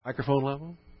Microphone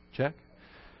level? Check.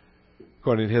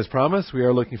 According to His promise, we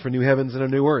are looking for new heavens and a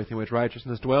new earth in which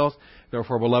righteousness dwells.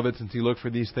 Therefore, beloved, since you look for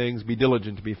these things, be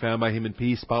diligent to be found by Him in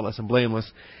peace, spotless and blameless,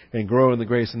 and grow in the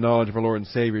grace and knowledge of our Lord and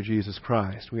Savior, Jesus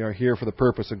Christ. We are here for the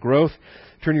purpose of growth.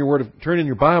 Turn in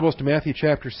your Bibles to Matthew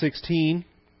chapter 16.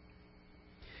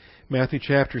 Matthew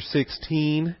chapter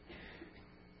 16.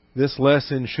 This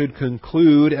lesson should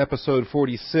conclude episode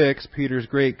 46, Peter's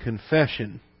Great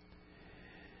Confession.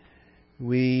 I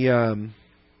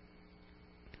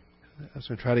was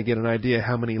going to try to get an idea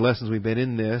how many lessons we've been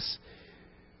in this.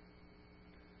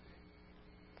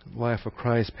 Life of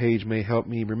Christ page may help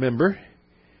me remember.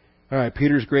 All right,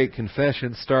 Peter's Great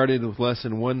Confession started with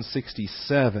lesson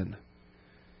 167.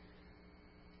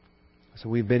 So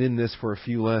we've been in this for a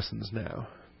few lessons now.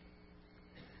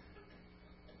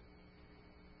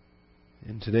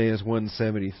 And today is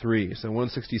 173. So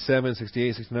 167,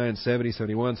 68, 69, 70,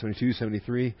 71, 72,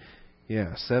 73.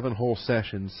 Yeah, 7 whole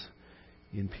sessions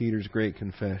in Peter's Great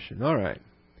Confession. All right.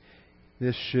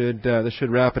 This should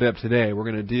wrap it up today. We're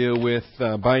going to deal with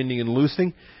binding and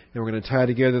loosing, and we're going to tie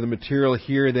together the material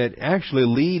here that actually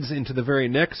leads into the very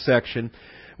next section.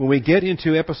 When we get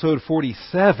into episode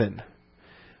 47,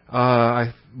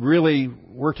 I really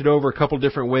worked it over a couple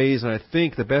different ways, and I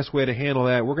think the best way to handle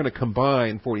that, we're going to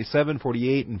combine 47,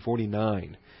 48, and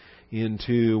 49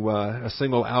 into a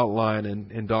single outline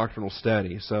and doctrinal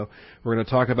study. So we're going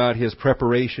to talk about His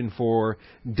preparation for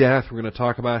death. We're going to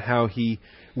talk about how He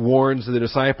warns the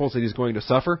disciples that He's going to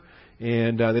suffer,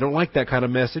 and they don't like that kind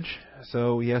of message.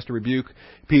 So He has to rebuke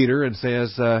Peter and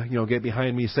says, get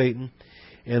behind me, Satan.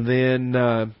 And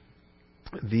then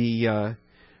the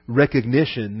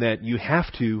recognition that you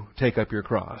have to take up your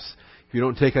cross. If you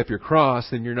don't take up your cross,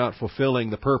 then you're not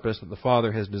fulfilling the purpose that the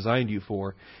Father has designed you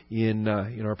for in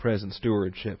our present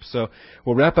stewardship. So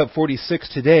we'll wrap up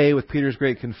 46 today with Peter's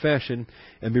Great Confession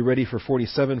and be ready for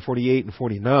 47, 48, and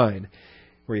 49,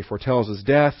 where he foretells His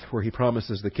death, where He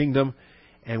promises the kingdom,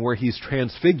 and where He's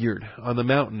transfigured on the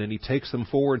mountain and He takes them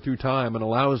forward through time and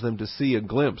allows them to see a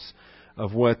glimpse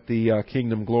of what the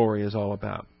kingdom glory is all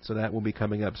about. So that will be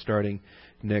coming up starting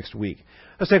next week.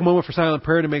 Let's take a moment for silent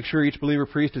prayer to make sure each believer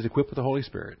priest is equipped with the Holy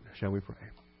Spirit. Shall we pray?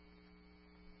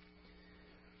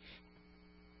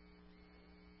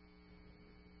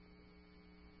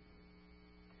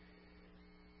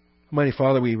 Almighty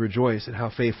Father, we rejoice at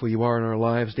how faithful You are in our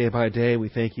lives day by day. We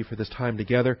thank You for this time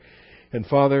together. And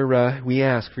Father, we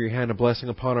ask for Your hand of blessing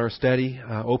upon our study.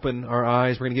 Open our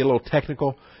eyes. We're going to get a little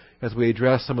technical as we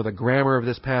address some of the grammar of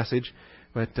this passage.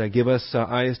 But give us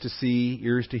eyes to see,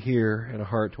 ears to hear, and a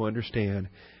heart to understand.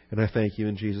 And I thank You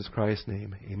in Jesus Christ's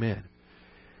name. Amen.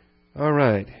 All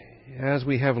right. As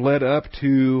we have led up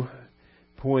to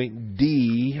point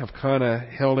D, I've kind of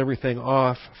held everything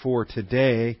off for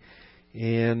today.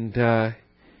 And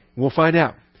we'll find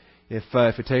out. If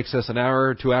it takes us an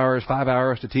hour, 2 hours, 5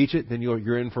 hours to teach it, then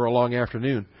you're in for a long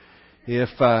afternoon.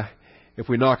 If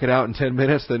we knock it out in 10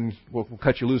 minutes, then we'll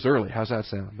cut you loose early. How's that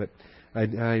sound? But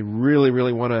I really,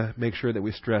 really want to make sure that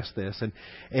we stress this.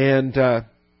 And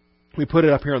we put it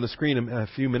up here on the screen a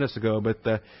few minutes ago,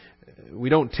 but we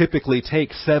don't typically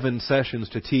take 7 sessions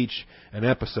to teach an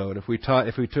episode. If we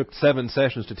took 7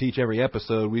 sessions to teach every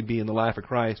episode, we'd be in the life of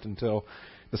Christ until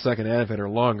the second advent or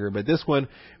longer. But this one,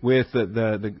 with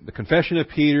the confession of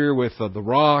Peter, with the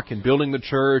rock and building the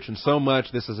church and so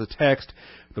much, this is a text.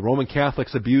 The Roman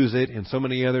Catholics abuse it and so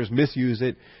many others misuse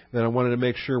it that I wanted to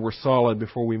make sure we're solid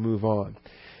before we move on.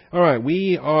 All right,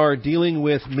 we are dealing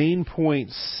with main point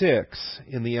 6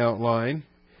 in the outline,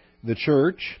 the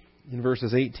church, in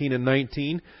verses 18 and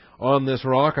 19. On this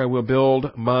rock I will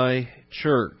build my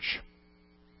church.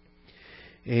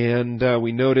 And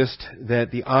we noticed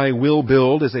that the I will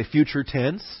build is a future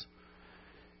tense,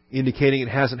 indicating it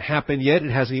hasn't happened yet.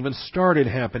 It hasn't even started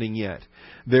happening yet.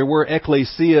 There were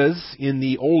ecclesias in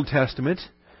the Old Testament,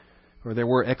 or there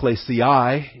were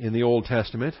ecclesiae in the Old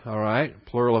Testament. All right,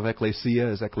 plural of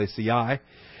ecclesia is ecclesiae.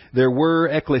 There were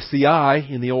ecclesiae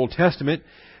in the Old Testament,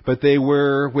 but they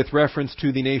were with reference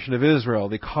to the nation of Israel,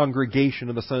 the congregation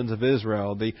of the sons of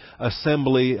Israel, the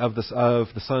assembly of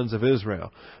the sons of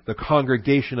Israel, the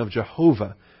congregation of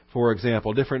Jehovah, for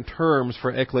example. Different terms for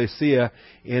ecclesia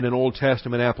in an Old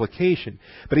Testament application.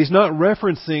 But he's not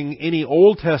referencing any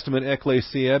Old Testament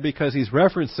ecclesia because he's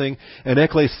referencing an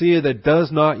ecclesia that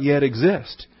does not yet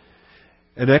exist.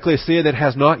 An ecclesia that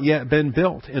has not yet been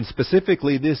built. And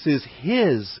specifically, this is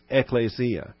his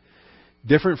ecclesia.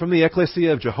 Different from the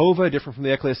ecclesia of Jehovah, different from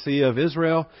the ecclesia of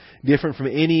Israel, different from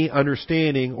any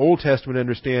understanding, Old Testament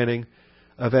understanding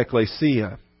of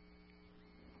ecclesia.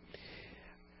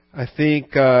 I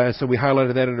think, so we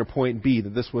highlighted that under point B,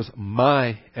 that this was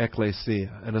my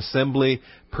ecclesia, an assembly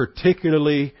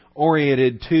particularly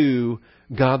oriented to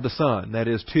God the Son, that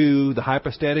is, to the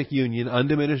hypostatic union,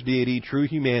 undiminished deity, true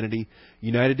humanity,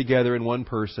 united together in one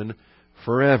person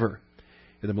forever.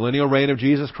 In the millennial reign of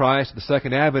Jesus Christ, the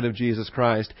second advent of Jesus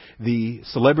Christ, the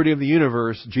celebrity of the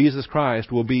universe, Jesus Christ,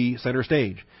 will be center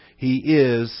stage. He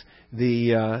is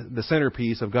the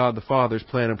centerpiece of God the Father's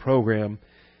plan and program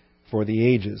for the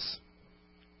ages.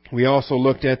 We also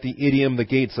looked at the idiom, the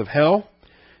gates of hell,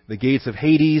 the gates of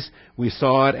Hades. We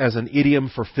saw it as an idiom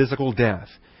for physical death.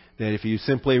 That if you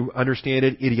simply understand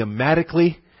it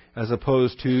idiomatically, as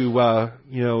opposed to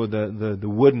the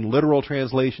wooden literal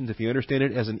translations, if you understand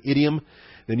it as an idiom,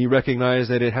 then you recognize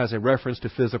that it has a reference to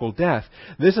physical death.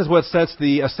 This is what sets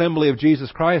the assembly of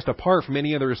Jesus Christ apart from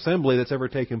any other assembly that's ever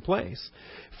taken place.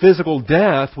 Physical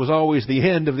death was always the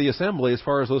end of the assembly as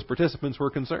far as those participants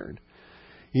were concerned.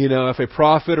 If a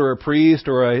prophet or a priest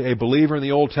or a believer in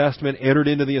the Old Testament entered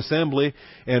into the assembly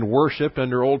and worshipped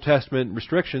under Old Testament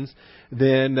restrictions,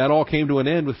 then that all came to an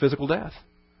end with physical death.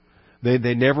 They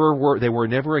were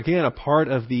never again a part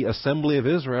of the assembly of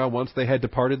Israel once they had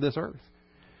departed this earth.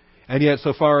 And yet,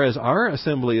 so far as our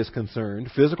assembly is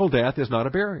concerned, physical death is not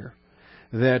a barrier.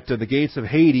 That the gates of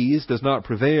Hades does not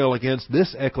prevail against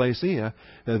this ecclesia.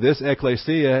 This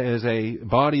ecclesia is a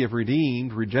body of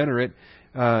redeemed, regenerate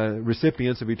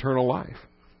recipients of eternal life.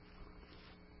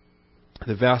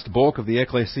 The vast bulk of the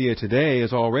ecclesia today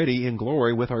is already in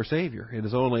glory with our Savior. It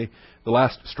is only the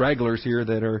last stragglers here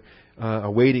that are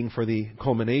awaiting for the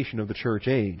culmination of the church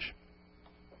age.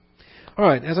 All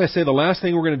right, as I say, the last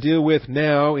thing we're going to deal with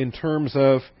now in terms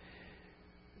of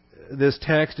this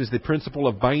text is the principle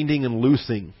of binding and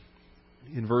loosing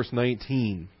in verse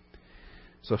 19.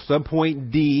 So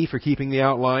subpoint D, for keeping the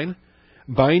outline,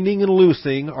 binding and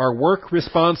loosing are work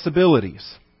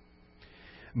responsibilities.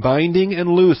 Binding and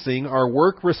loosing are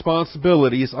work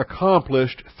responsibilities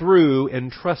accomplished through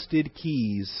entrusted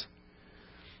keys.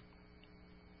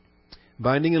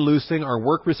 Binding and loosing are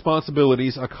work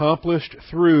responsibilities accomplished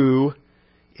through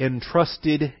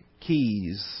entrusted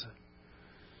keys.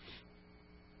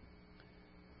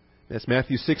 That's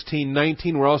Matthew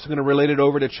 16:19. We're also going to relate it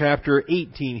over to chapter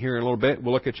 18 here in a little bit.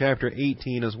 We'll look at chapter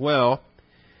 18 as well,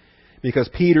 because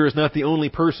Peter is not the only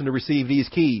person to receive these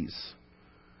keys.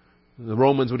 The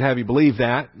Romans would have you believe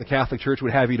that. The Catholic Church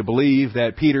would have you to believe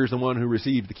that Peter's the one who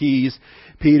received the keys.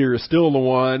 Peter is still the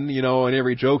one, in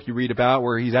every joke you read about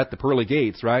where he's at the pearly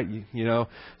gates, right?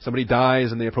 Somebody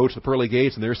dies and they approach the pearly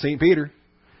gates and there's St. Peter.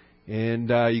 And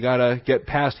you got to get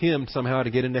past him somehow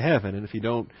to get into heaven. And if you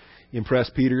don't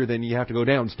impress Peter, then you have to go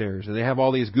downstairs. And they have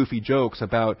all these goofy jokes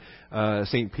about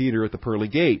St. Peter at the pearly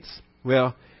gates.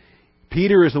 Well,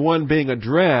 Peter is the one being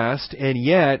addressed, and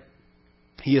yet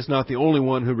he is not the only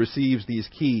one who receives these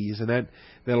keys, and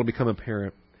that'll become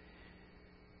apparent.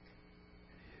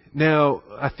 Now,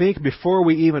 I think before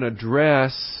we even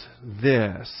address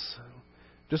this,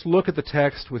 just look at the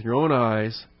text with your own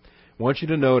eyes. I want you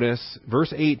to notice,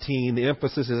 verse 18, the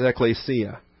emphasis is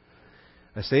ecclesia.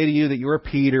 I say to you that you are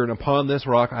Peter, and upon this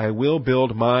rock I will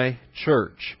build my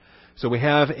church. So we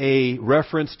have a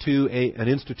reference to an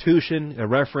institution, a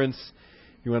reference.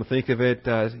 You want to think of it,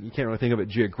 you can't really think of it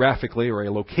geographically or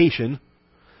a location,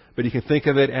 but you can think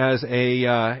of it as a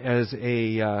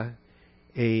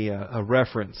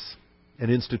reference, an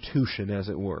institution, as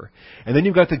it were. And then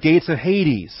you've got the gates of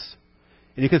Hades,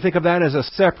 and you can think of that as a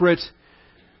separate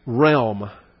realm,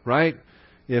 right?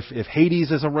 If Hades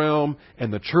is a realm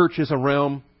and the church is a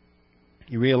realm,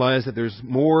 you realize that there's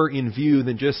more in view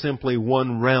than just simply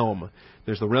one realm.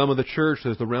 There's the realm of the church,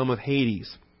 there's the realm of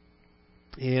Hades.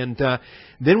 And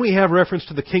then we have reference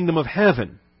to the kingdom of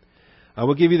heaven. I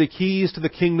will give you the keys to the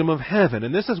kingdom of heaven.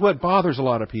 And this is what bothers a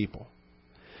lot of people,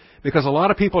 because a lot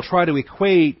of people try to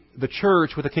equate the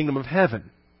church with the kingdom of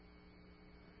heaven.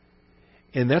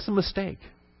 And that's a mistake.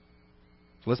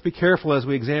 So let's be careful as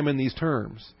we examine these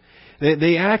terms.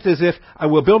 They act as if, I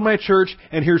will build my church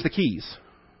and here's the keys.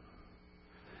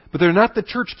 But they're not the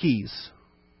church keys.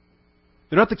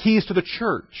 They're not the keys to the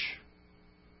church.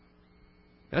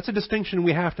 That's a distinction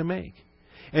we have to make.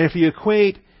 And if you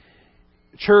equate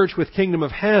church with kingdom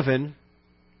of heaven,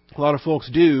 a lot of folks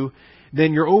do,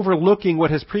 then you're overlooking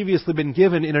what has previously been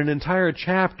given in an entire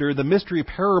chapter, the mystery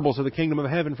parables of the kingdom of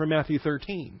heaven from Matthew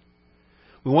 13.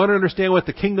 We want to understand what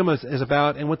the kingdom is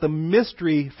about and what the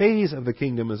mystery phase of the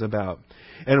kingdom is about.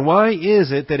 And why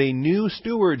is it that a new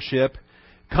stewardship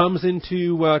comes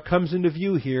into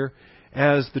view here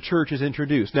as the church is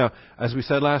introduced? Now, as we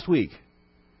said last week,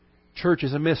 church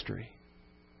is a mystery.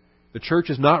 The church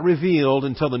is not revealed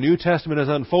until the New Testament is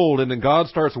unfolded and God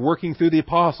starts working through the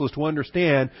apostles to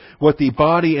understand what the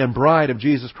body and bride of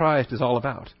Jesus Christ is all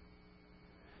about.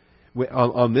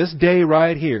 On this day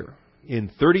right here,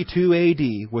 in 32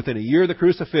 AD, within a year of the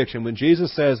crucifixion, when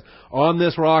Jesus says, "On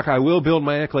this rock I will build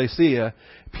my ecclesia,"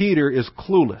 Peter is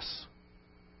clueless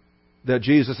that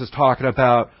Jesus is talking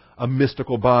about a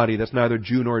mystical body that's neither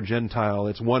Jew nor Gentile.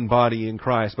 It's one body in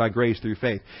Christ by grace through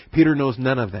faith. Peter knows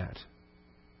none of that.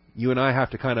 You and I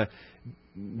have to kind of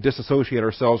disassociate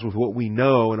ourselves with what we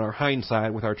know in our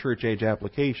hindsight with our church age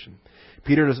application.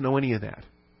 Peter doesn't know any of that.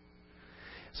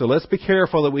 So let's be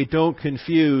careful that we don't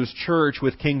confuse church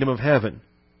with kingdom of heaven.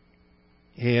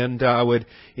 And I would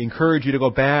encourage you to go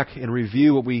back and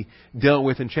review what we dealt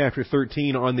with in chapter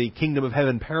 13 on the kingdom of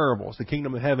heaven parables. The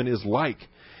kingdom of heaven is like.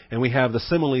 And we have the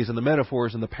similes and the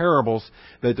metaphors and the parables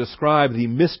that describe the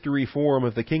mystery form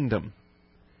of the kingdom.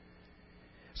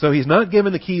 So he's not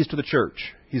given the keys to the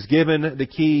church. He's given the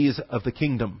keys of the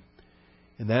kingdom.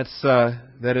 And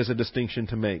that is a distinction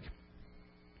to make.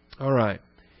 All right.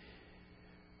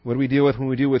 What do we deal with when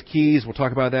we deal with keys? We'll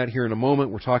talk about that here in a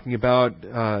moment. We're talking about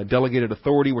delegated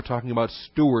authority. We're talking about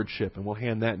stewardship, and we'll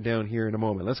hand that down here in a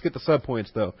moment. Let's get the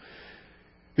subpoints, though.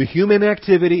 The human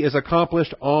activity is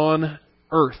accomplished on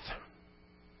earth.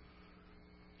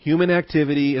 Human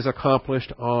activity is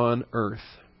accomplished on earth.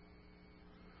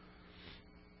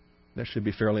 That should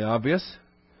be fairly obvious.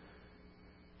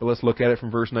 But let's look at it from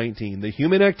verse 19. The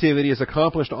human activity is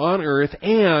accomplished on earth,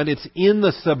 and it's in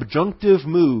the subjunctive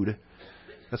mood.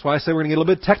 That's why I said we're going to get a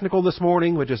little bit technical this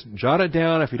morning, but just jot it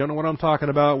down. If you don't know what I'm talking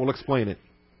about, we'll explain it.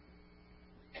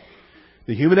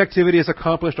 The human activity is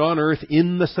accomplished on earth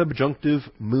in the subjunctive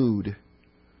mood.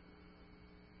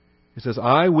 It says,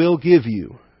 "I will give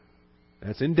you."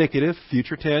 That's indicative,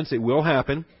 future tense, it will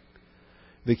happen.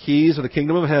 The keys of the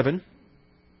kingdom of heaven.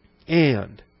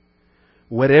 And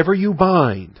whatever you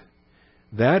bind.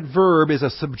 That verb is a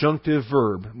subjunctive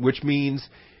verb, which means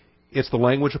it's the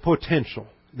language of potential.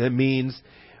 That means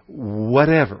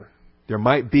whatever. There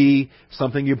might be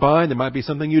something you bind, there might be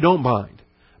something you don't bind.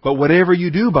 But whatever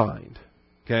you do bind,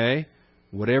 okay?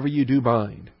 Whatever you do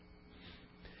bind.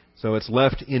 So it's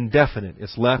left indefinite.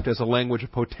 It's left as a language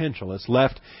of potential. It's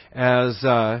left as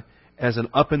an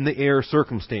up-in-the-air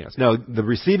circumstance. Now, the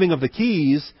receiving of the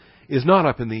keys is not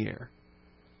up in the air.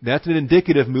 That's an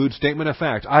indicative mood, statement of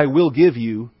fact. I will give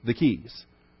you the keys.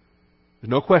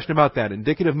 There's no question about that.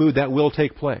 Indicative mood, that will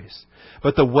take place.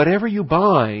 But the whatever you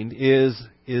bind is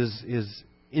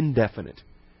indefinite.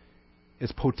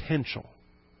 It's potential.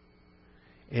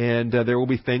 And there will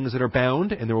be things that are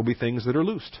bound, and there will be things that are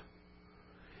loosed.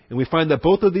 And we find that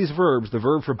both of these verbs, the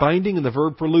verb for binding and the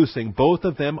verb for loosing, both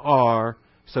of them are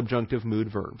subjunctive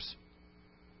mood verbs.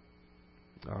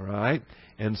 All right?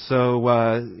 And so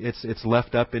it's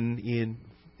left up in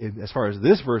as far as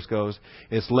this verse goes,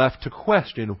 it's left to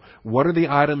question what are the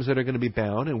items that are going to be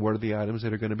bound and what are the items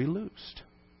that are going to be loosed.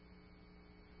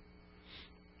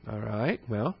 All right,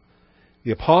 well,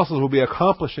 the apostles will be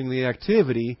accomplishing the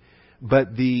activity,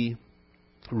 but the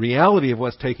reality of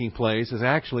what's taking place is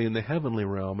actually in the heavenly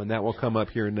realm, and that will come up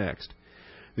here next.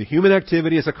 The human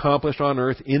activity is accomplished on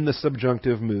earth in the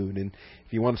subjunctive mood. And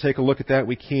if you want to take a look at that,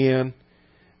 we can.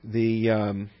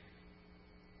 Let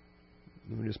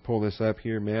me just pull this up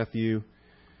here, Matthew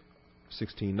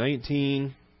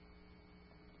 16:19.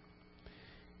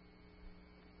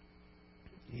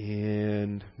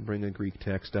 And bring a Greek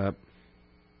text up.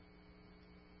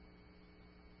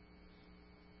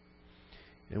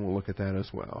 And we'll look at that as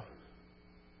well.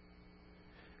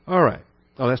 All right.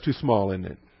 Oh, that's too small, isn't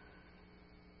it?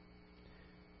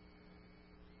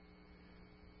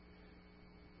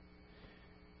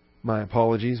 My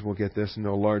apologies. We'll get this into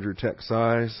a larger text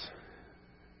size.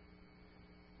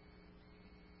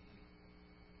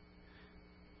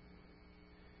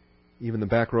 Even the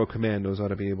back row commandos ought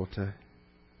to be able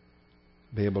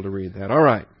to read that. All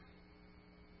right.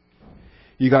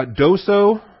 You got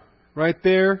doso right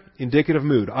there, indicative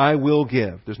mood. I will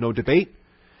give. There's no debate.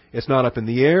 It's not up in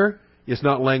the air. It's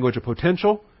not language of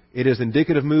potential. It is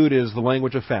indicative mood. It is the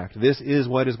language of fact. This is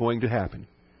what is going to happen.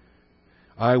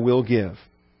 I will give.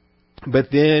 But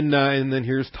then, and then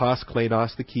here's tas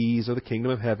kledos, the keys of the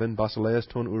kingdom of heaven,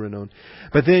 basileus ton uranon.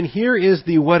 But then here is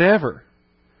the whatever.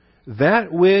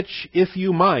 That which, if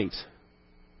you might.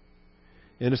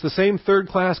 And it's the same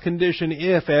third-class condition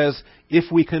as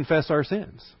if we confess our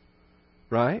sins.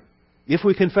 Right? If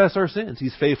we confess our sins,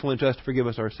 He's faithful and just to forgive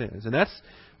us our sins. And that's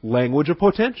language of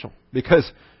potential.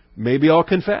 Because maybe I'll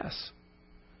confess.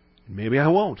 Maybe I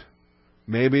won't.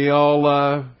 Maybe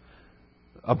I'll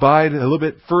abide a little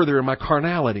bit further in my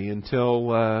carnality until,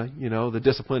 the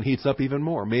discipline heats up even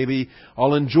more. Maybe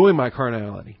I'll enjoy my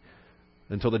carnality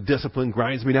until the discipline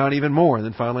grinds me down even more. And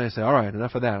then finally I say, all right,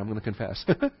 enough of that. I'm going to confess.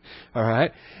 All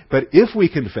right? But if we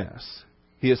confess,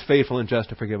 He is faithful and just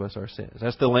to forgive us our sins.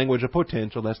 That's the language of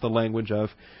potential. That's the language of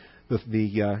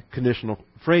the conditional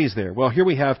phrase there. Well, here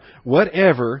we have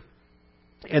whatever,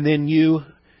 and then you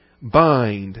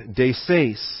bind,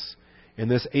 deses. And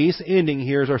this ace ending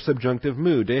here is our subjunctive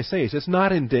mood, deses. It's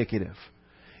not indicative.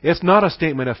 It's not a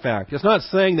statement of fact. It's not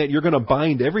saying that you're going to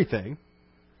bind everything,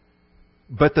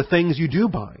 but the things you do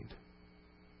bind.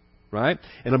 Right?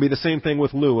 And it'll be the same thing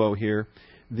with luo here.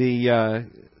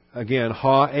 Again,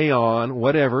 ha, aeon,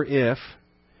 whatever, if,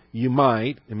 you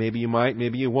might, and maybe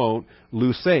you won't,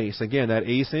 luces. Again, that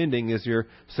ace ending is your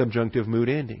subjunctive mood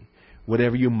ending.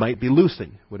 Whatever you might be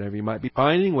loosing, whatever you might be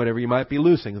binding, whatever you might be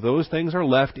loosing. Those things are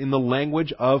left in the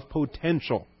language of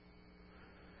potential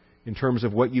in terms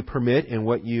of what you permit and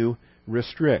what you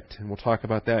restrict. And we'll talk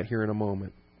about that here in a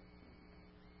moment.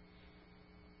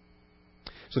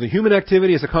 So the human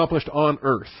activity is accomplished on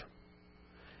earth.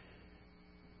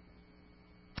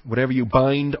 Whatever you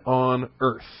bind on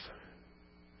earth.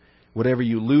 Whatever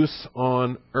you loose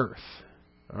on earth.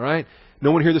 All right?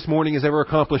 No one here this morning has ever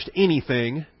accomplished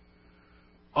anything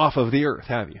off of the earth,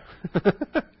 have you?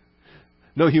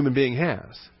 No human being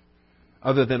has.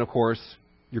 Other than, of course,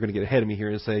 you're going to get ahead of me here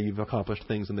and say you've accomplished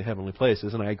things in the heavenly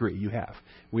places, and I agree, you have.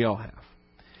 We all have.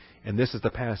 And this is the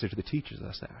passage that teaches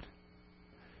us that.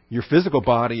 Your physical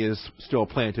body is still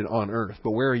planted on earth,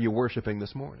 but where are you worshiping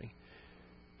this morning?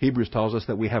 Hebrews tells us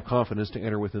that we have confidence to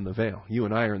enter within the veil. You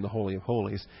and I are in the Holy of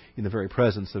Holies, in the very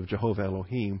presence of Jehovah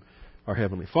Elohim, our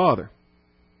Heavenly Father.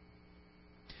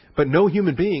 But no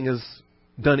human being has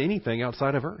done anything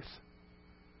outside of earth.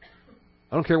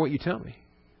 I don't care what you tell me.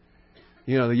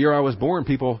 The year I was born,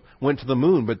 people went to the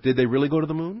moon, but did they really go to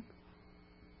the moon?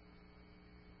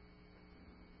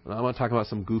 Well, I'm not talking about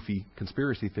some goofy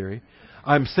conspiracy theory.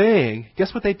 I'm saying,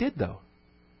 guess what they did, though?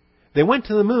 They went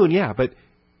to the moon, yeah, but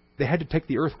they had to take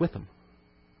the earth with them.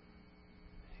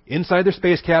 Inside their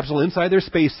space capsule, inside their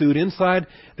spacesuit,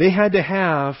 they had to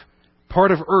have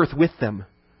part of earth with them.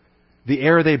 The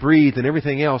air they breathed and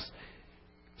everything else.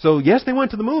 So, yes, they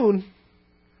went to the moon,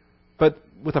 but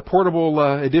with a portable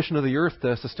addition of the earth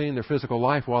to sustain their physical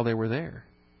life while they were there.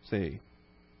 See?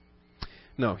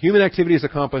 No, human activity is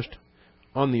accomplished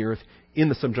on the earth in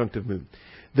the subjunctive mood.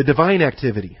 The divine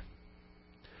activity.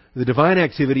 The divine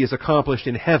activity is accomplished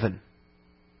in heaven.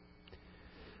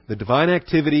 The divine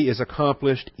activity is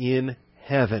accomplished in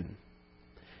heaven.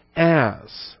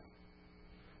 As,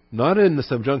 not in the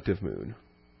subjunctive mood,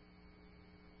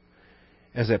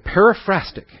 as a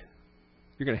periphrastic.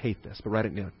 You're going to hate this, but write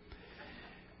it down.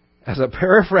 As a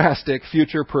periphrastic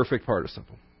future perfect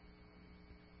participle.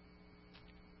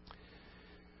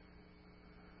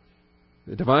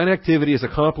 The divine activity is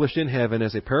accomplished in heaven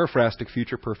as a periphrastic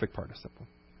future perfect participle.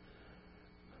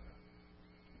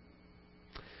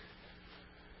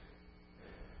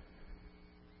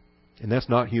 And that's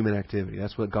not human activity.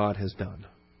 That's what God has done.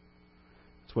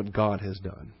 That's what God has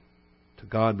done. To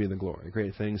God be the glory.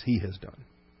 Great things He has done.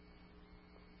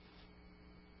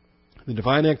 The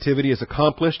divine activity is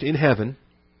accomplished in heaven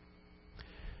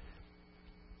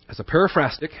as a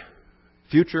periphrastic,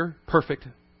 future, perfect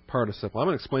participle. I'm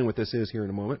going to explain what this is here in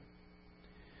a moment.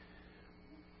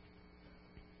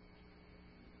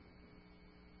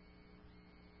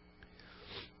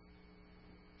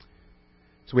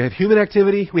 So we have human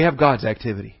activity, we have God's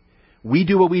activity. We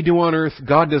do what we do on earth,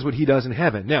 God does what He does in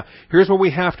heaven. Now, here's where we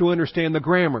have to understand the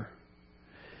grammar.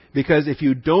 Because if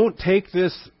you don't take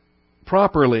this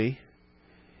properly,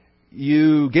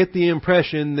 you get the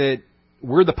impression that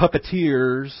we're the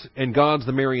puppeteers and God's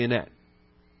the marionette.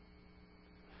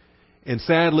 And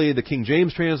sadly, the King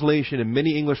James translation and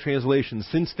many English translations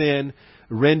since then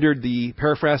rendered the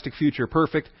periphrastic future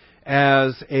perfect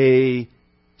as a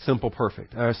simple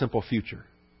perfect, a simple future.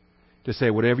 To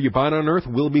say whatever you bind on earth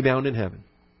will be bound in heaven.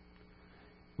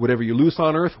 Whatever you loose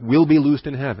on earth will be loosed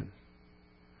in heaven.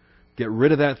 Get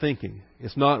rid of that thinking.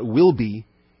 It's not will be,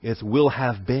 it's will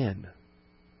have been.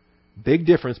 Big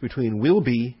difference between will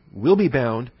be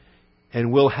bound,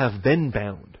 and will have been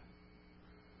bound.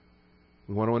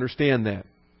 We want to understand that.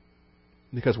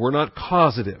 Because we're not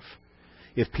causative.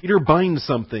 If Peter binds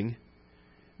something,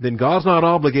 then God's not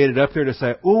obligated up there to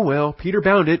say, oh, well, Peter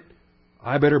bound it,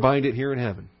 I better bind it here in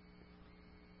heaven.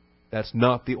 That's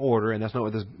not the order, and that's not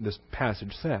what this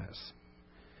passage says.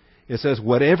 It says,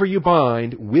 whatever you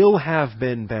bind will have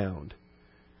been bound.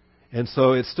 And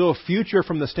so it's still future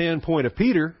from the standpoint of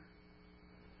Peter,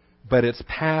 but it's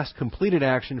past completed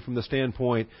action from the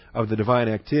standpoint of the divine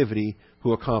activity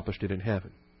who accomplished it in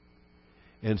heaven.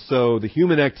 And so the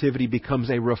human activity becomes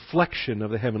a reflection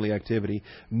of the heavenly activity,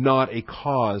 not a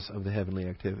cause of the heavenly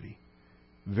activity.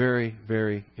 Very,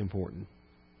 very important.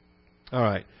 All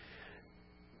right.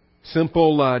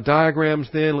 Simple diagrams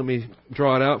then. Let me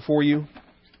draw it out for you.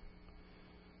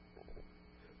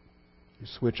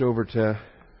 Switch over to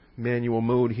manual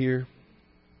mode here.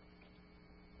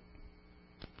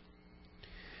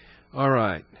 All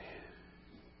right.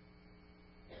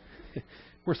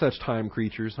 We're such time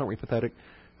creatures, aren't we pathetic?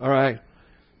 All right.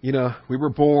 You know, we were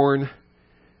born.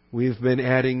 We've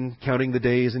been counting the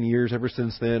days and years ever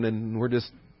since then, and we're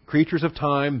just creatures of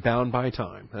time, bound by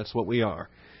time. That's what we are.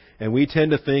 And we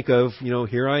tend to think of,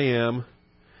 here I am,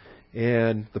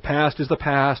 and the past is the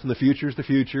past, and the future is the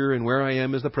future, and where I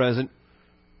am is the present.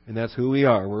 And that's who we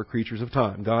are. We're creatures of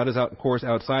time. God is, of course,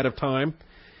 outside of time,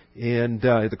 and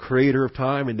the creator of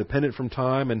time, independent from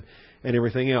time, and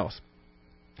everything else.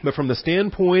 But from the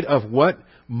standpoint of what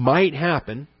might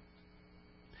happen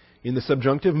in the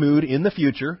subjunctive mood in the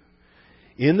future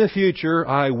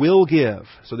I will give.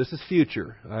 So this is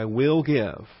future. I will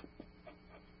give.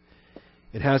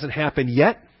 It hasn't happened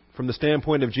yet from the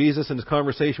standpoint of Jesus and his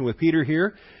conversation with Peter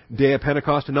here. Day of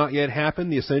Pentecost had not yet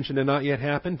happened. The ascension had not yet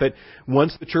happened. But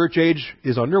once the church age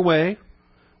is underway,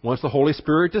 once the Holy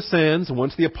Spirit descends,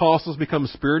 once the apostles become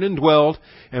Spirit indwelled,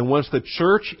 and once the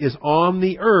church is on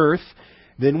the earth,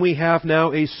 then we have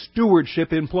now a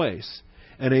stewardship in place.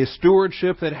 And a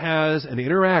stewardship that has an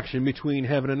interaction between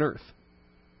heaven and earth.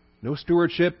 No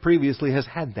stewardship previously has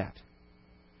had that.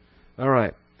 All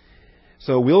right.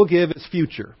 So we'll give its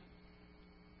future.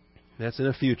 That's in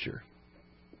a future.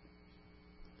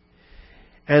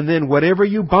 And then whatever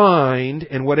you bind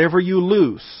and whatever you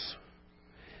loose.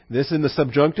 This in the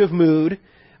subjunctive mood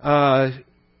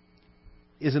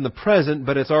is in the present,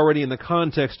 but it's already in the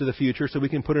context of the future, so we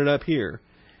can put it up here.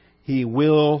 He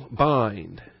will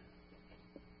bind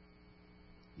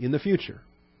in the future.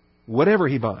 Whatever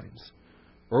he binds.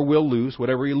 Or will loose,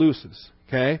 whatever he looses.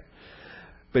 Okay?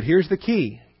 But here's the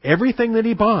key. Everything that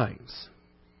he binds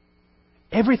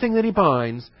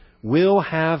will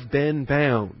have been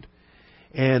bound.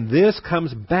 And this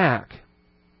comes back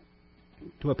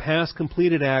to a past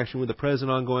completed action with the present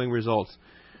ongoing results.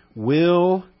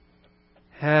 Will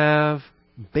have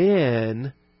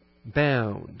been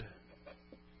bound.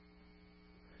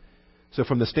 So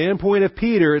from the standpoint of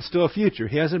Peter, it's still a future.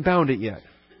 He hasn't bound it yet.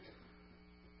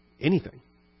 Anything.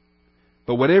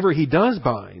 But whatever he does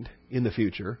bind in the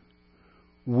future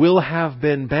will have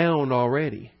been bound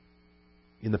already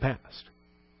in the past.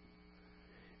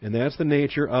 And that's the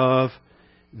nature of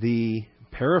the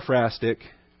periphrastic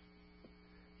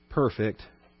perfect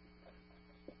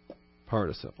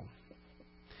participle.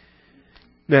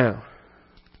 Now,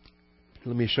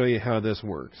 let me show you how this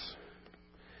works.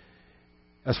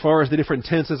 As far as the different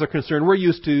tenses are concerned, we're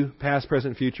used to past,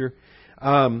 present, future.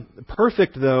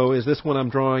 Perfect, though, is this one I'm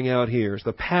drawing out here. It's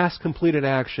the past completed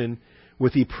action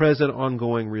with the present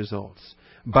ongoing results.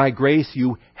 By grace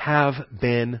you have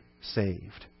been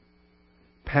saved.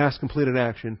 Past completed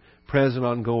action, present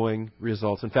ongoing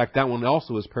results. In fact, that one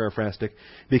also is periphrastic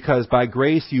because by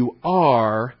grace you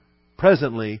are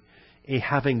presently a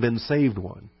having been saved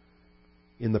one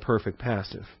in the perfect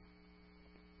passive.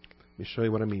 Let me show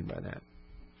you what I mean by that.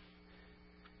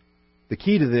 The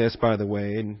key to this, by the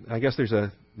way, and I guess there's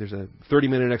a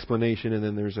 30-minute explanation and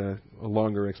then there's a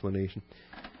longer explanation.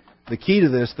 The key to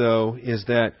this, though, is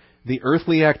that the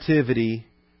earthly activity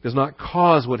does not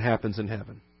cause what happens in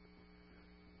heaven.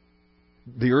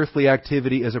 The earthly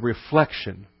activity is a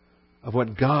reflection of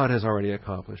what God has already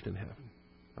accomplished in heaven.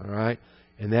 All right?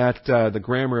 And that the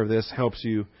grammar of this helps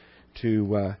you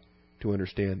to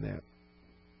understand that.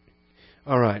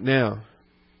 All right, now,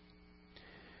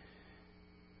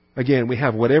 again, we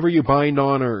have whatever you bind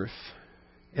on earth.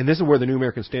 And this is where the New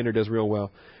American Standard does real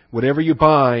well. Whatever you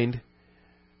bind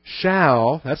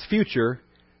shall, that's future,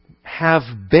 have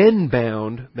been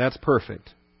bound, that's perfect.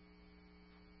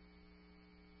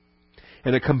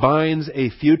 And it combines a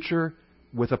future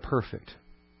with a perfect.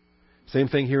 Same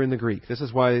thing here in the Greek. This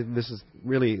is why this is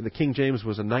really, the King James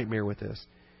was a nightmare with this.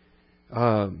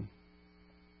 A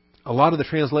lot of the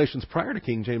translations prior to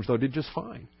King James, though, did just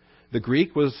fine. The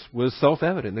Greek was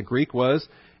self-evident. The Greek was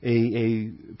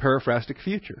a periphrastic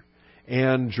future.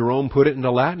 And Jerome put it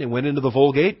into Latin and went into the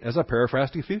Vulgate as a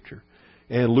periphrastic future.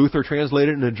 And Luther translated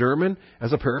it into German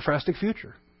as a periphrastic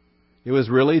future. It was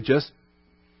really just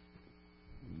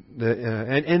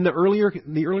the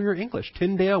earlier English.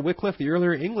 Tyndale, Wycliffe, the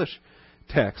earlier English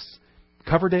texts.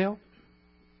 Coverdale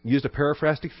used a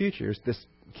periphrastic future. There's this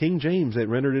King James, it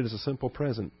rendered it as a simple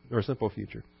present, or a simple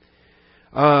future.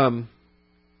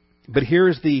 But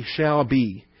here's the shall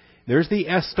be. There's the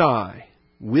estai,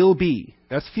 will be.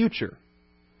 That's future.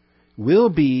 Will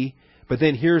be, but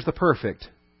then here's the perfect,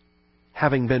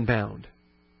 having been bound.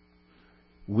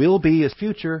 Will be is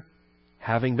future,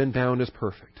 having been bound is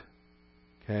perfect.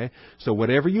 Okay? So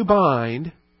whatever you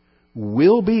bind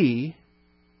will be,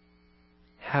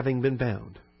 having been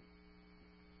bound.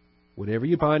 Whatever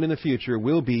you bind in the future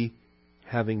will be,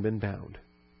 having been bound.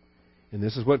 And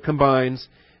this is what combines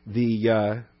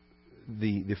the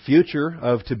future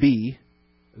of to be,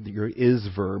 your is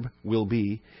verb, will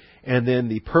be, and then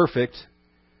the perfect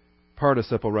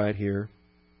participle right here.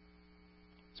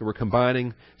 So we're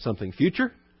combining something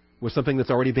future with something that's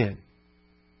already been.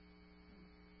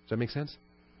 Does that make sense?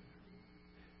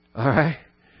 All right.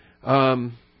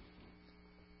 A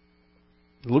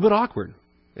little bit awkward.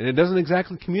 And it doesn't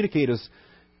exactly communicate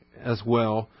as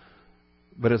well,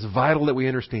 but it's vital that we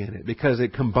understand it because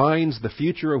it combines the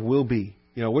future of will be.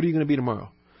 You know, what are you going to be tomorrow?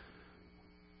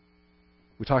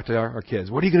 We talk to our kids.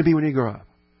 What are you going to be when you grow up?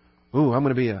 Ooh, I'm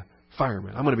going to be a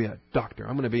fireman. I'm going to be a doctor.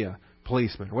 I'm going to be a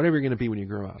policeman. Or whatever you're going to be when you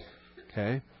grow up.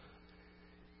 Okay?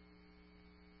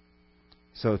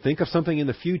 So think of something in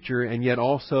the future and yet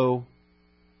also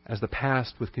as the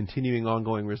past with continuing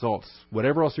ongoing results.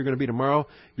 Whatever else you're going to be tomorrow,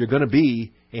 you're going to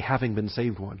be a having been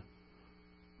saved one.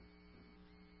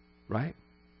 Right?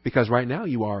 Because right now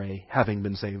you are a having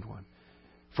been saved one.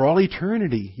 For all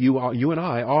eternity, you and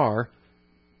I are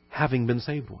having been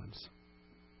saved ones.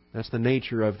 That's the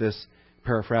nature of this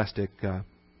periphrastic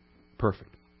perfect.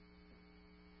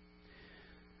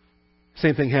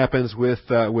 Same thing happens with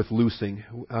loosing.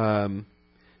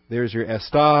 There's your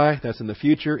estai, that's in the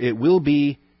future. It will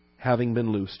be having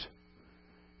been loosed.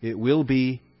 It will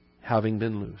be having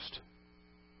been loosed.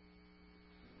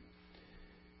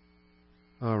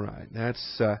 All right,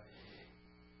 that's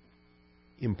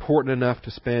important enough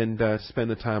to spend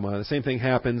the time on. The same thing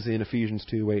happens in Ephesians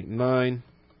 2, 8, and 9.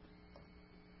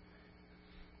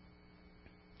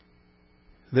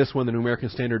 This one the New American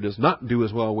Standard does not do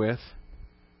as well with.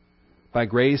 By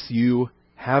grace you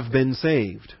have been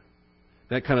saved.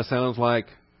 That kind of sounds like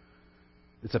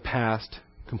it's a past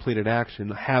completed action,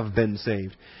 have been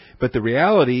saved. But the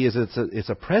reality is it's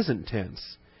a present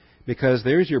tense because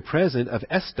there's your present of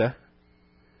esta.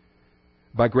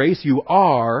 By grace you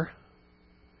are,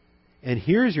 and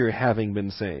here's your having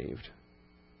been saved.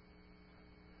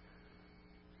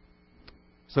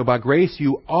 So by grace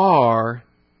you are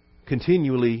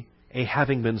continually a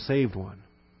having been saved one.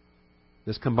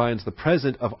 This combines the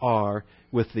present of are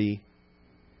with the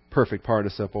perfect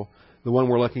participle. The one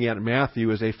we're looking at in Matthew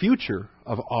is a future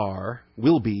of are,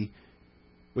 will be,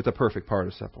 with a perfect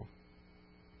participle.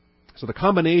 So the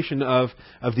combination of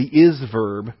the is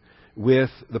verb with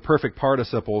the perfect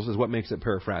participles is what makes it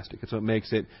periphrastic. It's what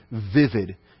makes it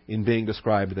vivid in being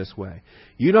described this way.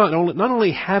 You not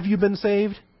only have you been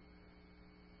saved,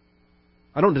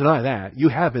 I don't deny that, you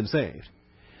have been saved,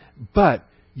 but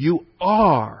you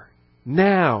are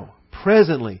now,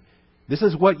 presently. This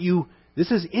is,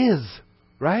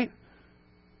 right?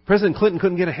 President Clinton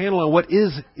couldn't get a handle on what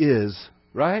is,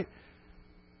 right?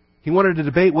 He wanted to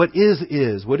debate what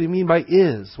is. What do you mean by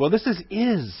is? Well, this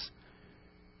is.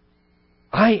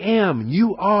 I am,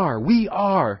 you are, we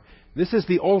are. This is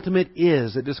the ultimate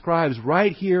is. It describes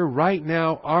right here, right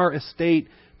now, our estate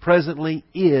presently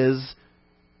is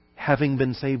having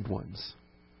been saved ones.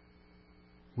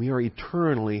 We are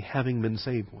eternally having been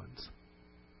saved ones.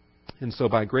 And so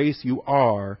by grace you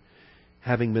are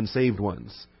having been saved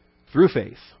ones through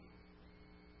faith.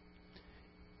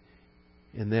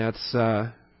 And that's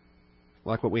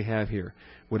like what we have here.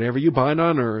 Whatever you bind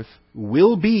on earth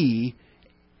will be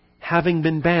having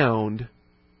been bound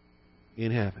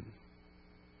in heaven.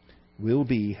 Will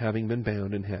be having been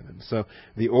bound in heaven. So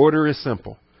the order is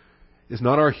simple. It's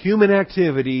not our human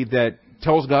activity that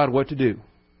tells God what to do.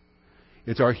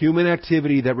 It's our human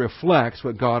activity that reflects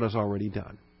what God has already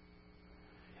done.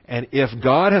 And if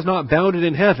God has not bound it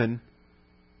in heaven,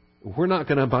 we're not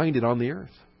going to bind it on the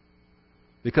earth.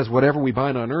 Because whatever we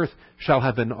bind on earth shall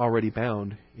have been already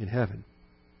bound in heaven.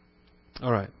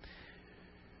 All right.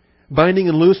 Binding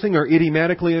and loosing are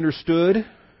idiomatically understood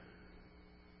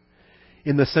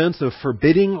in the sense of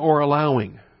forbidding or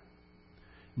allowing.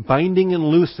 Binding and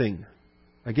loosing.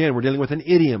 Again, we're dealing with an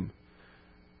idiom.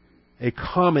 A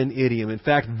common idiom. In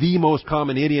fact, the most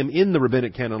common idiom in the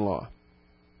rabbinic canon law.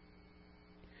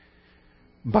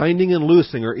 Binding and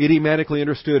loosing are idiomatically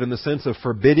understood in the sense of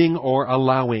forbidding or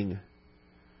allowing.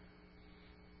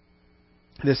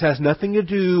 This has nothing to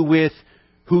do with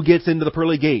who gets into the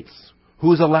pearly gates,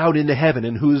 who's allowed into heaven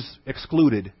and who's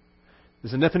excluded.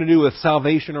 This has nothing to do with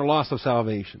salvation or loss of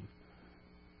salvation.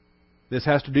 This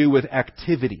has to do with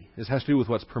activity. This has to do with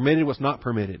what's permitted, what's not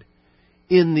permitted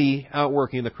in the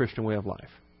outworking of the Christian way of life.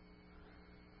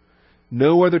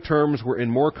 No other terms were in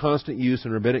more constant use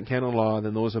in rabbinic canon law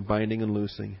than those of binding and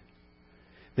loosing.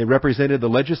 They represented the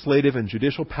legislative and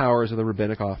judicial powers of the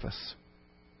rabbinic office.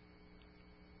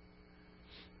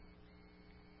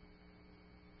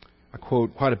 I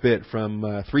quote quite a bit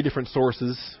from three different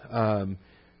sources.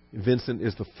 Vincent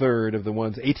is the third of the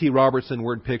ones. A.T. Robertson,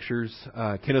 Word Pictures,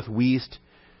 Kenneth Wiest,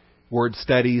 Word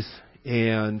Studies,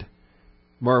 and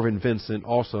Marvin Vincent,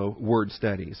 also Word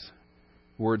Studies.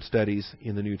 Word Studies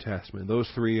in the New Testament. Those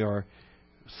three are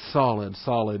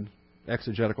solid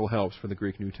exegetical helps for the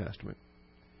Greek New Testament.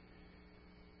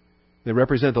 They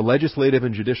represent the legislative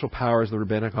and judicial powers of the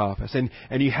rabbinic office. And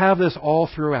you have this all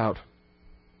throughout.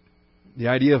 The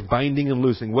idea of binding and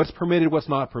loosing. What's permitted, what's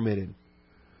not permitted.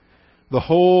 The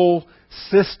whole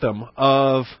system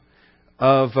of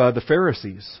the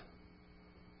Pharisees.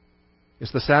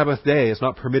 It's the Sabbath day. It's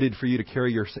not permitted for you to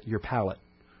carry your pallet.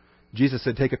 Jesus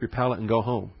said, take up your pallet and go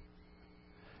home.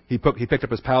 He picked up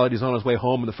his pallet. He's on his way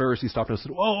home, and the Pharisees stopped him and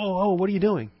said, "Whoa, what are you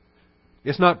doing?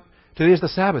 Today is the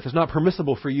Sabbath. It's not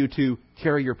permissible for you to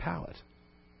carry your pallet."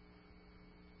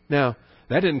 Now,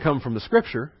 that didn't come from the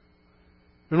Scripture.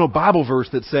 There's no Bible verse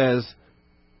that says,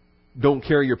 don't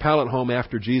carry your pallet home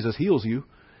after Jesus heals you,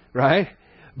 right?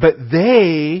 But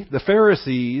the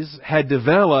Pharisees, had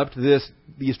developed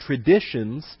these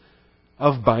traditions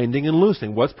of binding and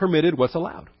loosing. What's permitted, what's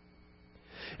allowed.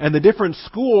 And the different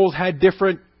schools had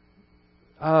different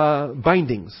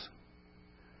bindings.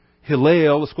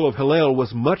 The school of Hillel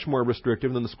was much more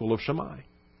restrictive than the school of Shammai,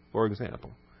 for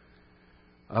example.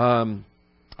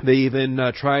 They even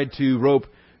tried to rope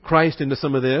Christ into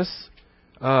some of this.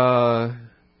 A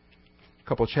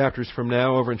couple of chapters from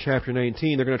now, over in chapter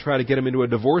 19, they're going to try to get him into a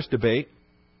divorce debate.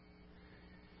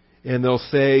 And they'll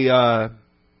say, is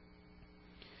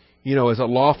it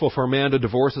lawful for a man to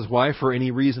divorce his wife for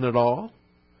any reason at all?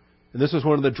 And this was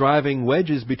one of the driving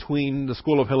wedges between the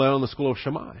school of Hillel and the school of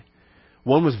Shammai.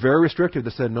 One was very restrictive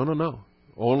that said, no.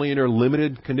 Only under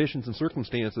limited conditions and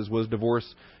circumstances was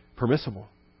divorce permissible.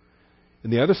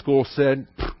 And the other school said,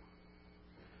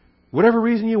 whatever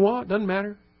reason you want, doesn't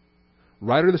matter.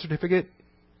 Write her the certificate,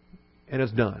 and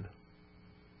it's done.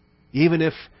 Even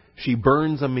if she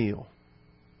burns a meal.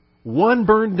 One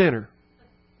burned dinner.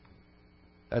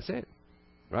 That's it.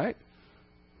 Right?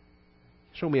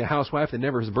 Show me a housewife that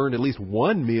never has burned at least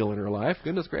one meal in her life.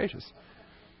 Goodness gracious.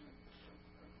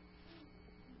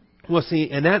 Well, see,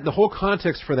 and the whole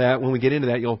context for that, when we get into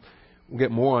that, we'll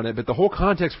get more on it, but the whole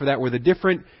context for that were the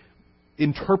different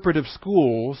interpretive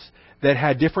schools that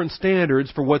had different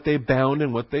standards for what they bound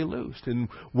and what they loosed, and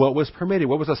what was permitted.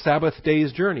 What was a Sabbath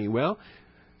day's journey? Well,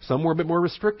 some were a bit more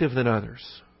restrictive than others.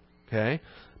 Okay?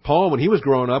 Paul, when he was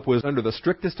growing up, was under the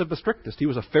strictest of the strictest. He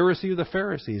was a Pharisee of the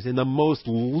Pharisees, in the most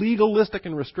legalistic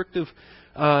and restrictive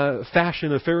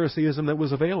fashion of Phariseeism that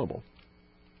was available.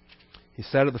 He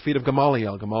sat at the feet of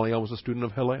Gamaliel. Gamaliel was a student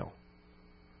of Hillel.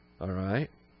 All right?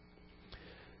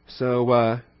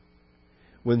 So,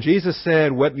 when Jesus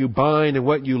said, what you bind and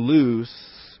what you loose,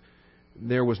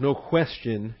 there was no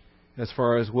question as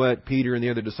far as what Peter and the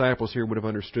other disciples here would have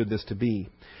understood this to be.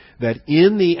 That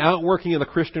in the outworking of the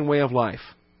Christian way of life,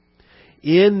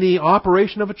 in the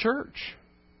operation of a church,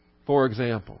 for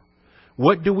example,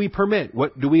 what do we permit?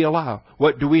 What do we allow?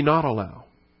 What do we not allow?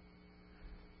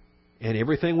 And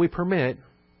everything we permit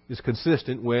is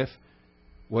consistent with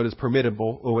what is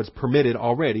permittable, or what's permitted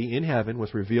already in heaven,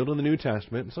 what's revealed in the New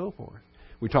Testament, and so forth.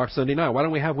 We talked Sunday night. Why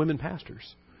don't we have women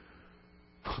pastors?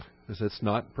 Because it's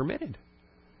not permitted.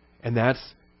 And that's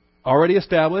already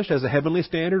established as a heavenly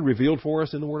standard revealed for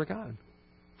us in the Word of God.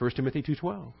 1 Timothy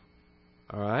 2:12.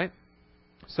 All right?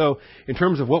 So, in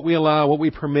terms of what we allow, what we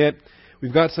permit,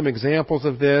 we've got some examples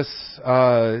of this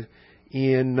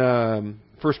in 1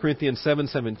 Corinthians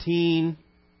 7:17.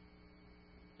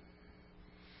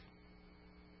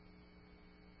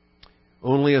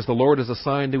 Only as the Lord has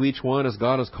assigned to each one, as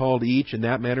God has called each, in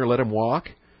that manner let him walk.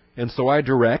 And so I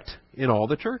direct in all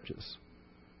the churches.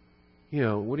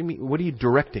 What do you mean? What are you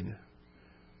directing?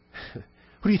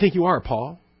 Who do you think you are,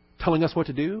 Paul? Telling us what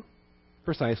to do?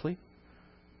 Precisely.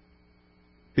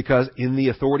 Because in the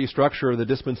authority structure of the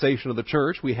dispensation of the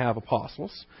church, we have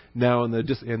apostles. Now in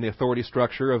the authority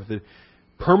structure of the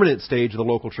permanent stage of the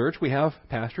local church, we have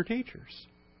pastor-teachers.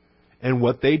 And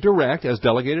what they direct as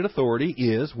delegated authority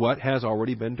is what has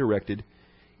already been directed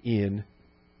in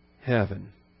heaven.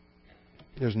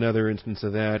 There's another instance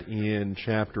of that in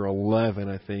chapter 11,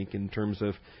 I think, in terms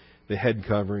of the head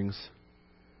coverings.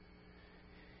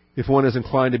 If one is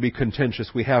inclined to be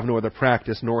contentious, we have no other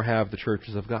practice, nor have the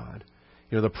churches of God.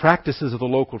 The practices of the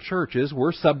local churches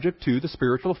were subject to the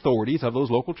spiritual authorities of those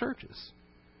local churches.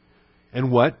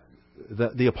 And what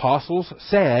the apostles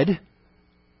said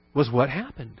was what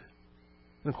happened.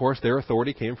 And of course, their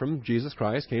authority came from Jesus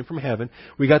Christ, came from heaven.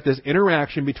 We got this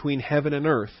interaction between heaven and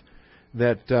earth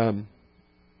that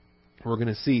we're going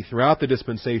to see throughout the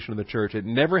dispensation of the church. It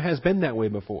never has been that way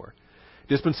before.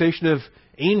 Dispensation of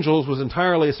angels was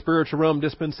entirely a spiritual realm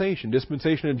dispensation.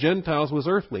 Dispensation of Gentiles was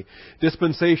earthly.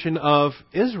 Dispensation of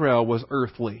Israel was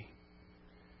earthly.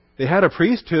 They had a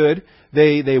priesthood.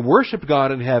 They worshipped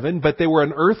God in heaven, but they were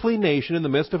an earthly nation in the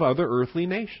midst of other earthly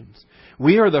nations.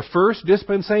 We are the first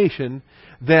dispensation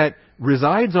that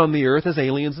resides on the earth as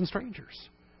aliens and strangers.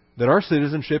 That our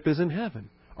citizenship is in heaven.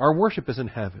 Our worship is in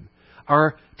heaven.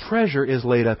 Our treasure is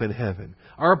laid up in heaven.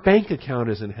 Our bank account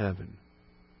is in heaven.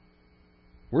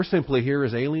 We're simply here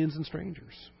as aliens and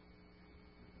strangers.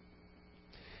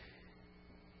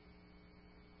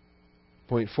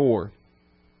 Point 4.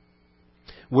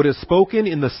 What is spoken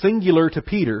in the singular to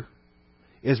Peter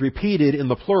is repeated in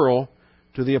the plural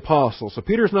to the apostles. So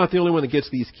Peter's not the only one that gets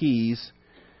these keys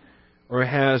or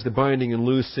has the binding and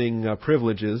loosing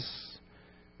privileges.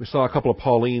 We saw a couple of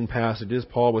Pauline passages.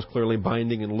 Paul was clearly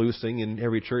binding and loosing in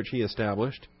every church he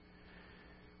established.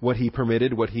 What he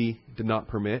permitted, what he did not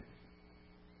permit.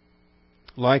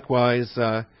 Likewise,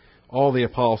 all the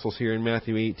apostles here in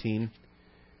Matthew 18.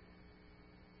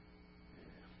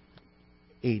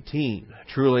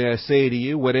 Truly I say to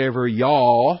you, whatever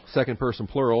y'all, second person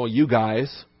plural, you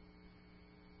guys.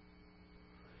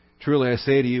 Truly I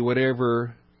say to you,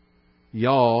 whatever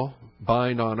y'all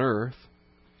bind on earth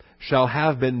shall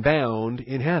have been bound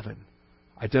in heaven.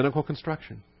 Identical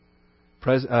construction.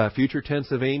 Future tense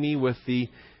of Amy with the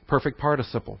perfect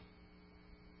participle.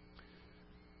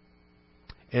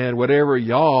 And whatever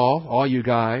y'all, all you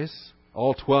guys,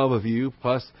 all 12 of you,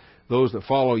 plus those that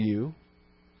follow you,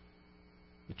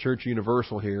 the church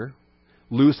universal here,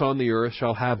 loose on the earth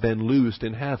shall have been loosed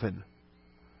in heaven.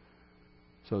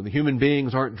 So the human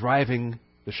beings aren't driving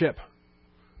the ship.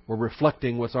 We're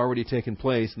reflecting what's already taken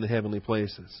place in the heavenly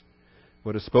places.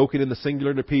 What is spoken in the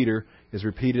singular to Peter is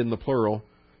repeated in the plural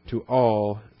to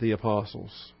all the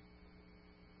apostles.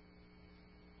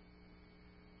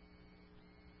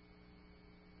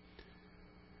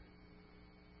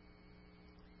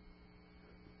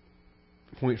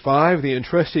 Point 5, the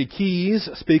entrusted keys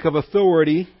speak of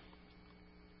authority.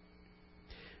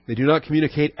 They do not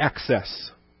communicate access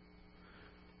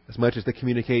as much as they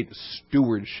communicate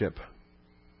stewardship.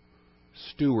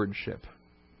 Stewardship.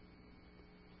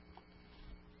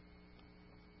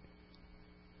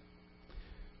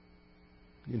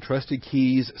 The entrusted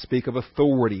keys speak of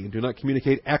authority and do not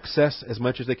communicate access as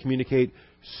much as they communicate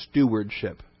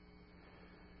stewardship.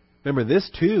 Remember, this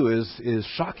too is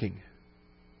shocking.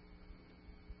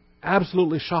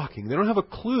 Absolutely shocking. They don't have a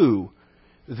clue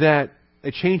that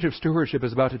a change of stewardship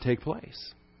is about to take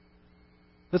place.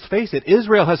 Let's face it,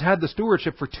 Israel has had the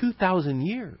stewardship for 2,000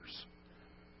 years.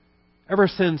 Ever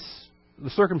since the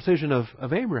circumcision of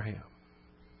Abraham.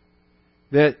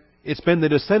 That it's been the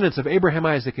descendants of Abraham,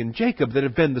 Isaac, and Jacob that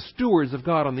have been the stewards of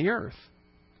God on the earth.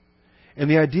 And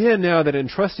the idea now that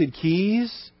entrusted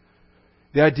keys,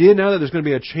 the idea now that there's going to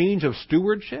be a change of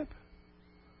stewardship,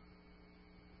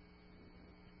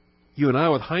 you and I,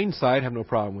 with hindsight, have no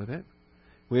problem with it.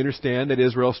 We understand that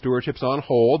Israel's stewardship's on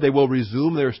hold. They will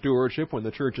resume their stewardship when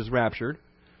the church is raptured.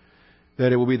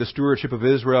 That it will be the stewardship of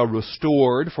Israel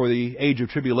restored for the age of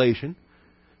tribulation,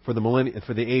 for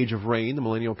the age of reign, the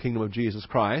millennial kingdom of Jesus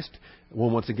Christ. It will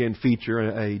once again feature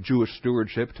a Jewish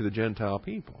stewardship to the Gentile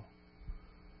people.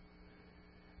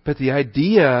 But the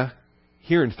idea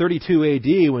here in 32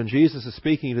 AD, when Jesus is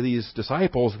speaking to these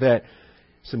disciples, that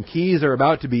some keys are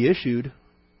about to be issued.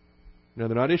 No,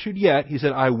 they're not issued yet. He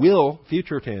said, I will,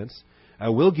 future tense, I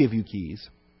will give you keys.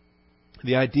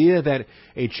 The idea that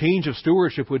a change of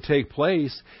stewardship would take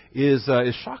place is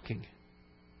shocking.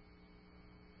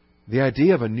 The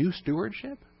idea of a new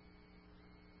stewardship?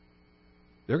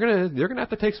 They're going to have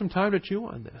to take some time to chew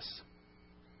on this.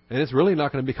 And it's really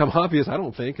not going to become obvious, I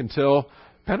don't think, until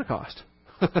Pentecost.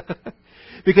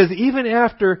 Because even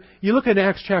after, you look at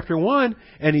Acts chapter 1,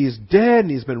 and he's dead,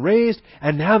 and he's been raised,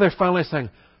 and now they're finally saying,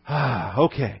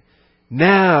 okay,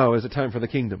 now is the time for the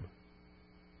kingdom.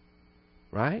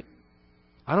 Right?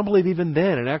 I don't believe even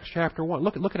then in Acts chapter 1.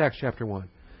 Look at Acts chapter 1.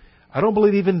 I don't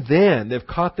believe even then they've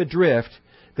caught the drift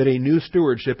that a new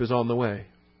stewardship is on the way.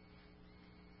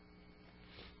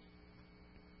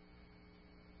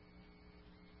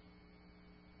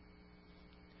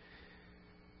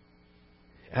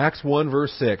 Acts 1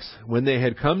 verse 6. When they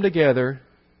had come together,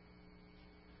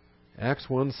 Acts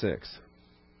 1:6.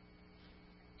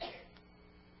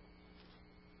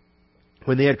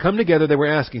 When they had come together, they were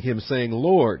asking him, saying,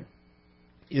 Lord,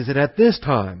 is it at this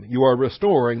time you are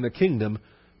restoring the kingdom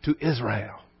to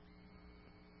Israel?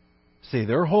 See,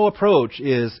 their whole approach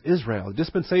is Israel, the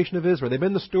dispensation of Israel. They've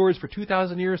been the stewards for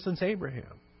 2,000 years since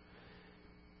Abraham.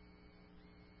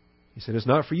 He said, it's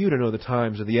not for you to know the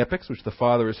times or the epochs which the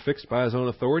Father has fixed by His own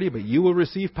authority, but you will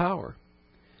receive power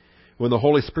when the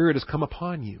Holy Spirit has come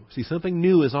upon you. See, something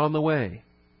new is on the way.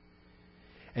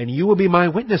 And you will be my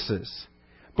witnesses,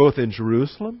 both in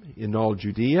Jerusalem, in all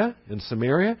Judea, and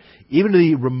Samaria, even to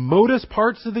the remotest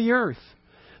parts of the earth.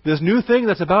 This new thing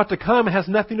that's about to come has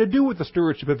nothing to do with the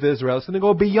stewardship of Israel. It's going to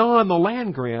go beyond the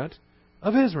land grant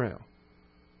of Israel.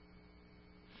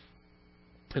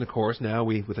 And of course, now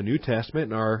with the New Testament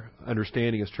and our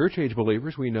understanding as church age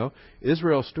believers, we know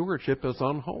Israel's stewardship is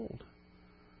on hold.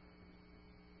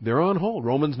 They're on hold.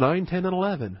 Romans 9, 10, and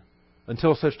 11.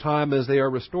 Until such time as they are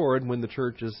restored when the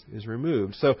church is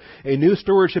removed. So a new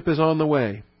stewardship is on the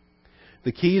way.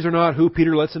 The keys are not who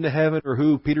Peter lets into heaven or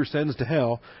who Peter sends to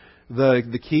hell.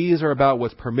 The keys are about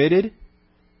what's permitted,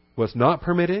 what's not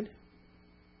permitted,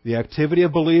 the activity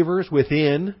of believers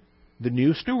within the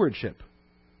new stewardship.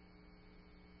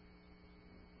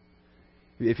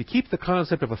 If you keep the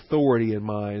concept of authority in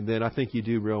mind, then I think you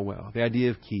do real well. The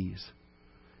idea of keys.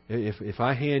 If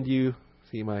I hand you,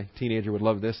 see, my teenager would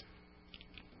love this.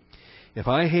 If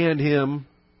I hand him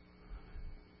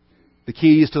the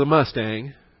keys to the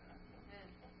Mustang,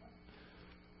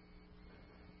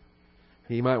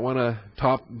 he might want to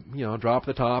drop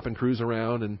the top and cruise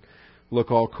around and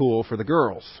look all cool for the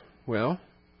girls. Well,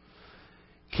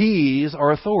 keys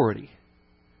are authority.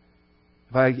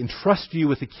 If I entrust you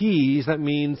with the keys, that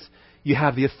means you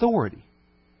have the authority.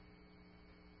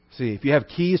 See, if you have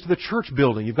keys to the church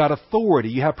building, you've got authority,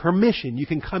 you have permission, you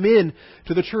can come in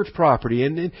to the church property,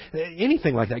 and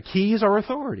anything like that. Keys are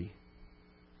authority.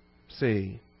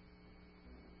 See.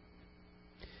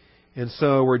 And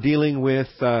so we're dealing with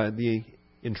the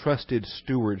entrusted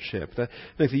stewardship. I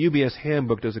think the UBS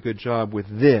handbook does a good job with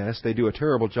this. They do a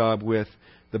terrible job with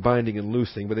the binding and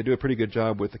loosing, but they do a pretty good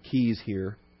job with the keys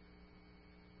here.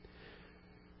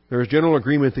 There is general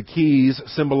agreement that keys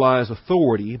symbolize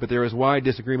authority, but there is wide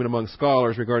disagreement among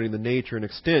scholars regarding the nature and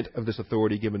extent of this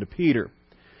authority given to Peter.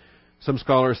 Some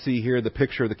scholars see here the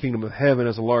picture of the kingdom of heaven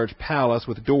as a large palace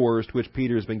with doors to which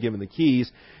Peter has been given the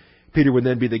keys. Peter would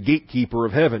then be the gatekeeper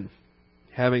of heaven,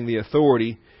 having the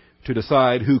authority to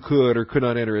decide who could or could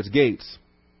not enter its gates.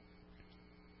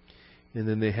 And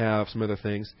then they have some other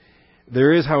things.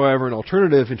 There is, however, an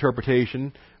alternative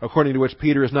interpretation according to which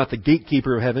Peter is not the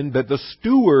gatekeeper of heaven, but the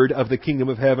steward of the kingdom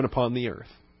of heaven upon the earth.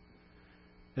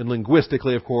 And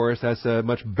linguistically, of course, that's a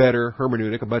much better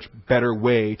hermeneutic, a much better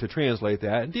way to translate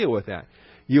that and deal with that.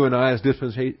 You and I, as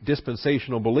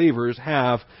dispensational believers,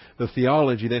 have the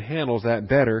theology that handles that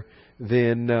better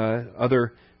than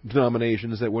other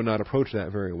denominations that would not approach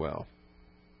that very well.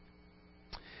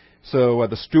 So,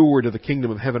 the steward of the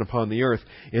kingdom of heaven upon the earth.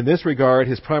 In this regard,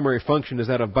 his primary function is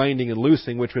that of binding and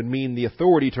loosing, which would mean the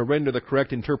authority to render the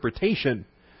correct interpretation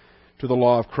to the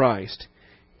law of Christ.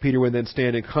 Peter would then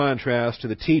stand in contrast to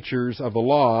the teachers of the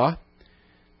law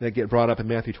that get brought up in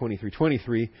Matthew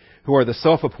 23:23, who are the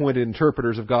self-appointed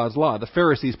interpreters of God's law. The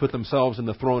Pharisees put themselves in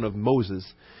the throne of Moses,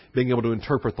 being able to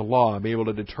interpret the law, being able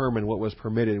to determine what was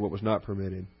permitted and what was not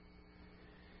permitted.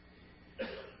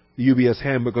 The UBS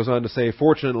handbook goes on to say,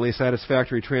 fortunately,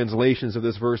 satisfactory translations of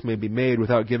this verse may be made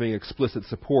without giving explicit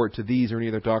support to these or any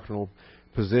other doctrinal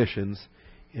positions.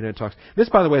 And it talks. This,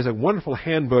 by the way, is a wonderful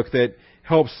handbook that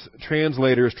helps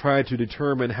translators try to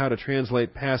determine how to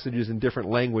translate passages in different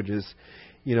languages.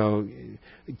 You know,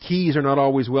 keys are not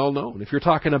always well known. If you're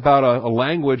talking about a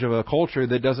language of a culture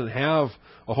that doesn't have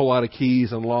a whole lot of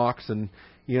keys and locks, and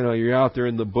you're out there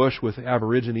in the bush with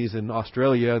Aborigines in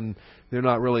Australia, and they're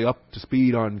not really up to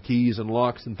speed on keys and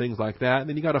locks and things like that, and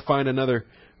then you got to find another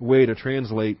way to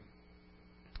translate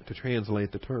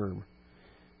the term.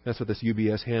 That's what this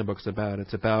UBS handbook's about.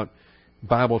 It's about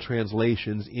Bible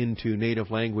translations into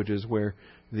native languages where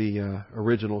the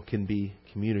original can be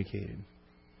communicated.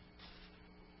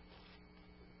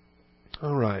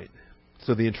 All right.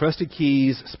 So the entrusted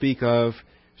keys speak of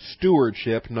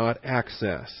stewardship, not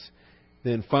access.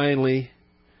 Then finally,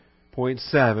 point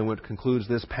 7, what concludes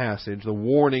this passage, the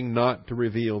warning not to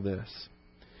reveal this.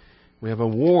 We have a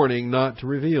warning not to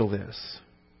reveal this.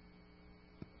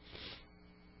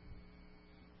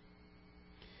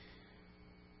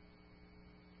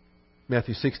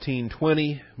 Matthew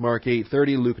 16:20, Mark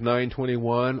 8:30, Luke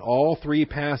 9:21, all three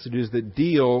passages that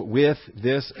deal with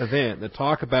this event, that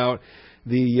talk about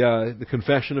the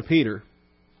confession of Peter.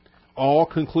 all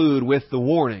conclude with the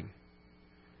warning.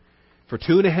 For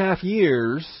 2.5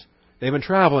 years, they've been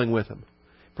traveling with Him.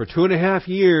 For 2.5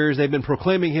 years, they've been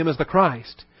proclaiming Him as the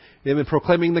Christ. They've been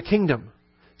proclaiming the kingdom,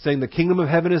 saying the kingdom of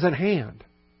heaven is at hand.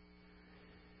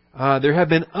 There have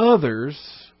been others,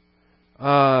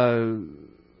 the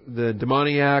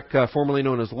demoniac formerly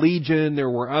known as Legion. There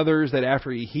were others that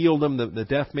after He healed them, the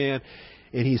deaf man,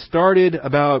 and He started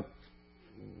about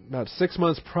 6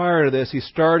 months prior to this, He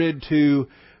started to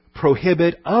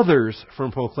prohibit others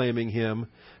from proclaiming Him.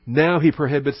 Now He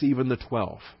prohibits even the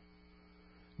 12.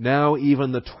 Now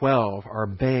even the 12 are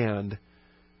banned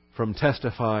from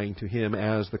testifying to Him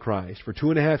as the Christ. For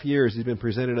 2.5 years He's been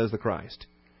presented as the Christ.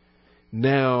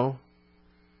 Now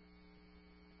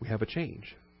we have a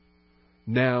change.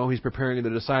 Now He's preparing the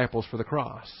disciples for the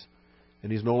cross.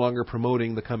 And He's no longer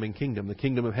promoting the coming kingdom. The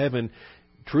kingdom of heaven,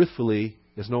 truthfully,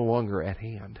 is no longer at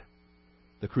hand.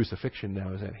 The crucifixion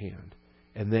now is at hand.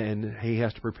 And then He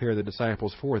has to prepare the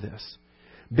disciples for this.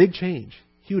 Big change.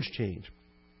 Huge change.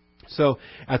 So,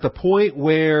 at the point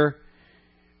where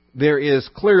there is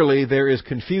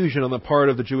confusion on the part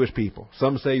of the Jewish people.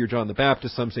 Some say you're John the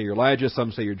Baptist, some say you're Elijah,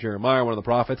 some say you're Jeremiah, one of the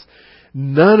prophets.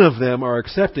 None of them are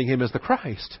accepting Him as the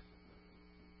Christ.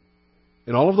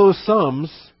 In all of those sums,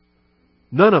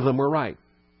 none of them were right.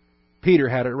 Peter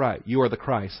had it right. You are the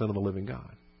Christ, Son of the living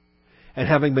God. And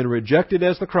having been rejected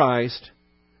as the Christ,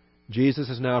 Jesus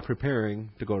is now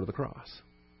preparing to go to the cross.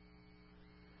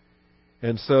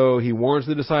 And so He warns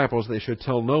the disciples they should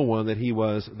tell no one that He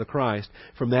was the Christ.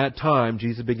 From that time,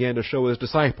 Jesus began to show His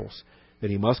disciples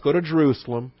that He must go to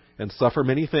Jerusalem and suffer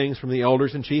many things from the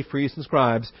elders and chief priests and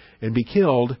scribes and be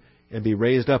killed and be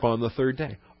raised up on the third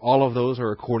day. All of those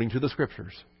are according to the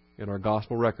Scriptures in our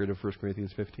gospel record of 1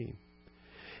 Corinthians 15.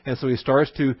 And so He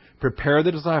starts to prepare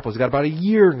the disciples. He's got about a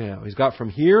year now. He's got from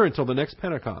here until the next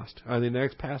Pentecost, or the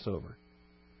next Passover.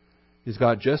 He's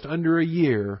got just under a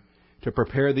year to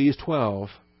prepare these 12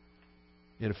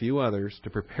 and a few others, to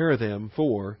prepare them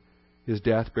for His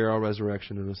death, burial,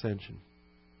 resurrection, and ascension.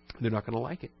 They're not going to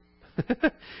like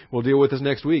it. We'll deal with this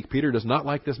next week. Peter does not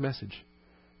like this message.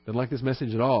 Doesn't like this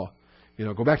message at all.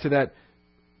 Go back to that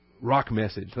rock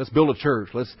message. Let's build a church.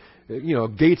 Let's,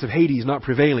 gates of Hades not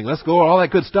prevailing. Let's go, all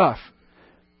that good stuff.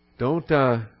 Don't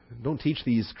teach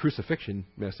these crucifixion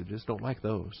messages. Don't like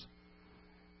those.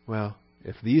 Well,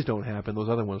 if these don't happen, those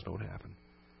other ones don't happen.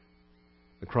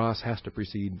 The cross has to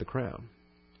precede the crown.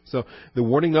 So the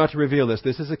warning not to reveal this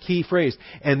is a key phrase.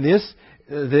 And this,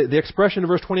 the expression in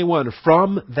verse 21,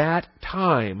 from that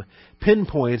time,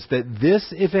 pinpoints that this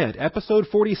event, episode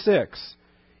 46,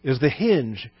 is the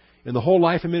hinge in the whole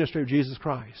life and ministry of Jesus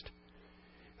Christ.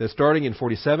 That starting in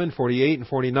 47, 48, and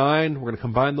 49, we're going to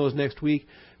combine those next week.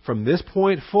 From this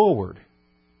point forward,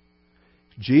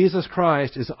 Jesus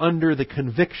Christ is under the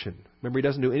conviction. Remember, He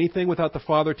doesn't do anything without the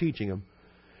Father teaching Him.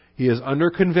 He is under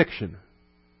conviction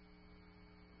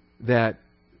that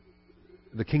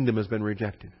the kingdom has been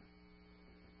rejected,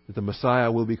 that the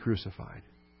Messiah will be crucified.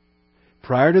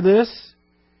 Prior to this,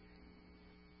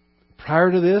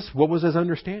 what was His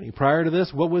understanding? Prior to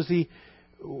this, what was He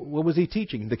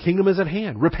teaching? The kingdom is at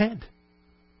hand. Repent.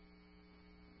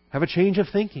 Have a change of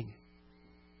thinking.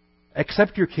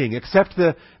 Accept your king. Accept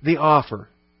the offer.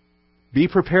 Be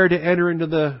prepared to enter into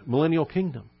the millennial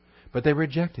kingdom. But they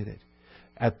rejected it.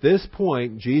 At this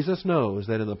point, Jesus knows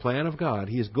that in the plan of God,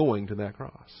 He is going to that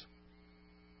cross.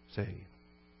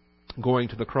 Going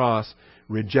to the cross,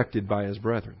 rejected by His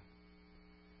brethren.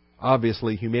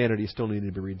 Obviously, humanity still needed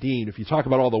to be redeemed. If you talk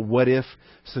about all the what-if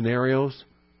scenarios,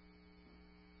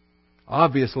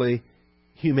 obviously,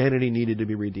 humanity needed to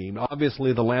be redeemed.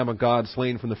 Obviously, the Lamb of God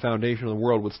slain from the foundation of the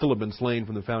world would still have been slain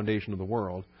from the foundation of the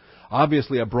world.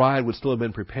 Obviously, a bride would still have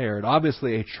been prepared.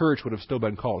 Obviously, a church would have still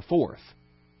been called forth.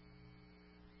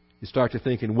 You start to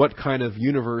think, in what kind of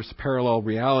universe, parallel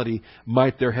reality,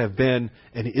 might there have been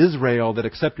an Israel that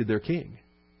accepted their king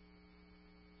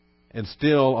and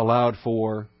still allowed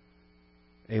for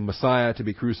a Messiah to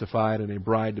be crucified and a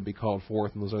bride to be called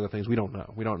forth and those other things? We don't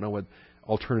know. We don't know what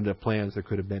alternative plans there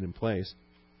could have been in place.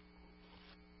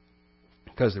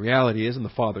 Because the reality is, and the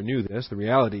Father knew this, the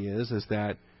reality is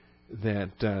that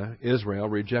Israel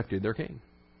rejected their king.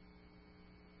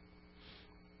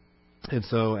 And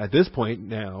so at this point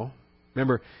now,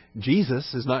 remember,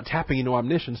 Jesus is not tapping into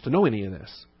omniscience to know any of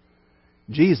this.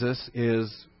 Jesus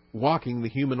is walking the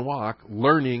human walk,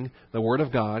 learning the Word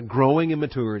of God, growing in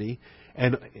maturity,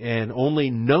 and only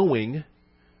knowing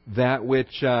that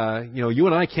which, you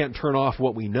and I can't turn off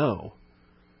what we know.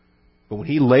 But when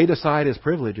He laid aside His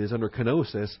privileges under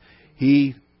kenosis,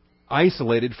 He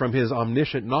isolated from His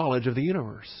omniscient knowledge of the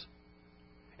universe.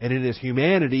 And in His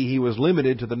humanity, He was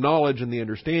limited to the knowledge and the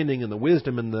understanding and the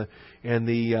wisdom and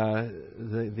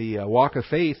the walk of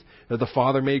faith that the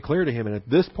Father made clear to Him. And at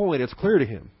this point, it's clear to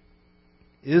Him.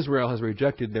 Israel has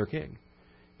rejected their king.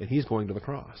 And He's going to the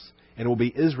cross. And it will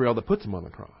be Israel that puts Him on the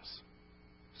cross.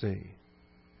 See?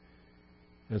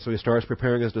 And so He starts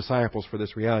preparing His disciples for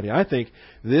this reality. I think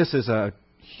this is a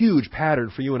huge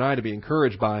pattern for you and I to be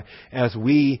encouraged by as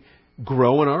we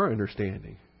grow in our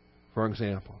understanding. For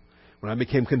example, when I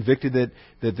became convicted that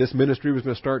this ministry was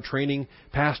going to start training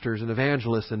pastors and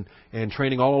evangelists and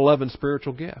training all 11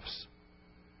 spiritual gifts.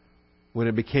 When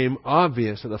it became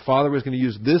obvious that the Father was going to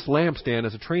use this lampstand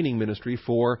as a training ministry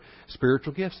for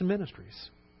spiritual gifts and ministries.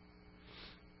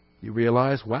 You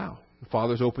realize, wow, the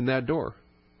Father's opened that door.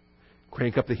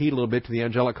 Crank up the heat a little bit to the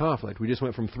angelic conflict. We just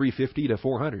went from 350 to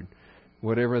 400.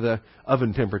 Whatever the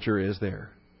oven temperature is there.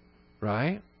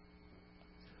 Right?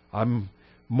 I'm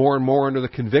more and more under the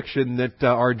conviction that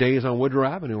our days on Woodrow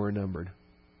Avenue are numbered.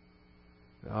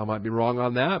 I might be wrong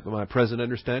on that, but my present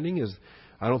understanding is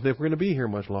I don't think we're going to be here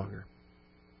much longer.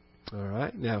 All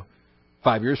right. Now,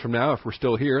 5 years from now, if we're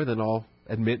still here, then I'll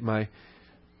admit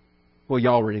well, you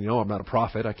already know I'm not a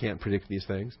prophet. I can't predict these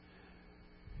things.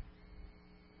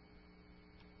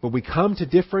 But we come to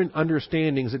different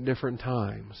understandings at different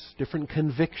times, different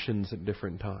convictions at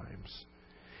different times.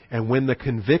 And when the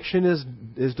conviction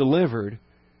is delivered,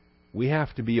 we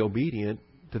have to be obedient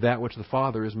to that which the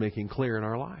Father is making clear in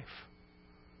our life.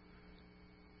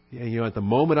 You know, at the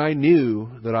moment I knew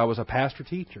that I was a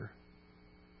pastor-teacher,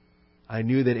 I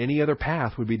knew that any other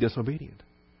path would be disobedient.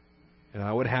 And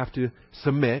I would have to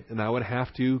submit, and I would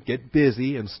have to get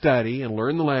busy and study and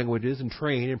learn the languages and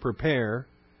train and prepare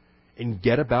and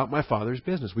get about my Father's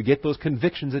business. We get those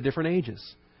convictions at different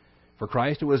ages. For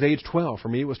Christ, it was age 12. For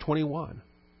me, it was 21.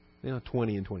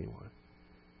 20 and 21.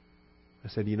 I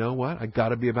said, you know what? I've got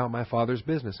to be about my Father's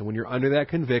business. And when you're under that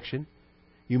conviction,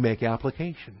 you make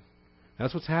application.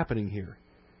 That's what's happening here.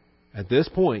 At this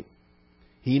point,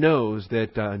 He knows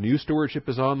that new stewardship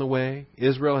is on the way.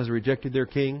 Israel has rejected their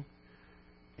king.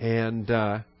 And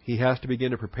He has to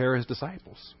begin to prepare His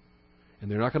disciples. And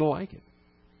they're not going to like it.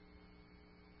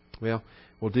 Well,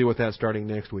 we'll deal with that starting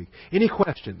next week. Any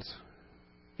questions?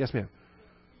 Yes, ma'am.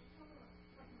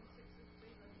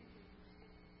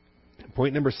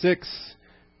 Point number 6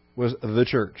 was the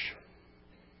church.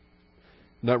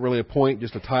 Not really a point,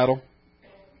 just a title.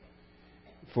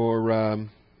 For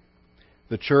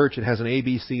the church, it has an A,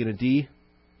 B, C, and a D.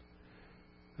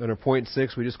 Under point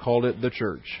 6, we just called it the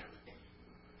church.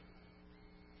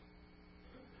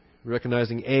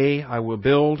 Recognizing A, I will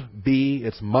build. B,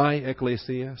 it's my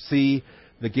ecclesia. C,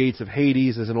 the gates of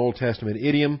Hades is an Old Testament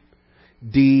idiom.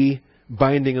 D,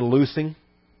 binding and loosing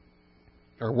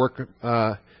are work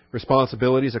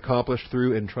responsibilities accomplished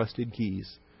through entrusted keys.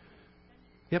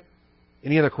 Yep.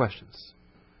 Any other questions?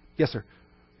 Yes, sir.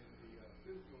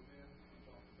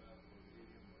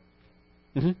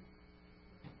 Mm-hmm.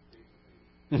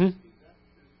 Mm-hmm.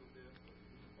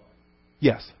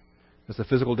 Yes. That's the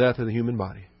physical death of the human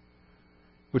body.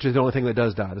 Which is the only thing that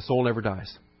does die. The soul never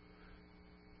dies.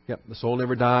 Yep, the soul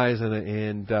never dies,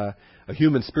 and a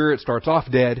human spirit starts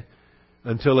off dead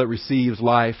until it receives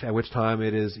life, at which time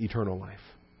it is eternal life.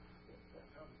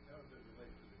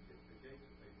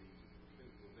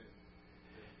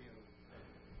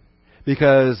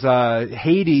 Because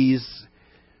Hades,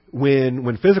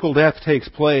 when physical death takes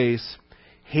place,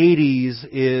 Hades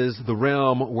is the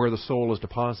realm where the soul is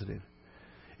deposited.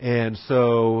 And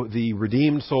so the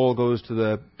redeemed soul goes to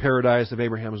the paradise of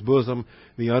Abraham's bosom.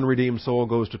 The unredeemed soul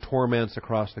goes to torments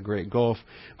across the great gulf.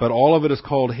 But all of it is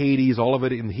called Hades. All of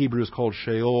it in Hebrew is called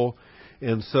Sheol.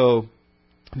 And so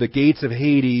the gates of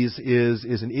Hades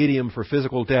is an idiom for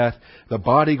physical death. The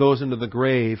body goes into the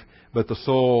grave, but the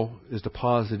soul is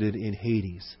deposited in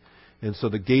Hades. And so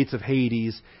the gates of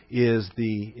Hades is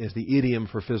the idiom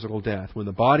for physical death. When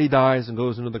the body dies and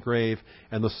goes into the grave,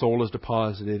 and the soul is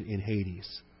deposited in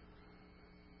Hades.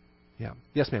 Yeah.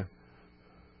 Yes, ma'am.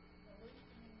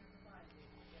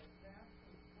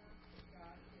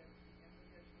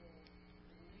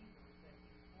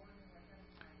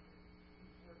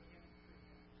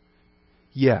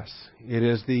 Yes, it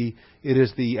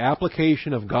is the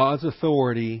application of God's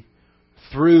authority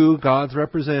through God's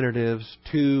representatives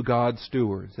to God's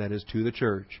stewards, that is, to the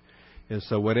church. And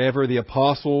so whatever the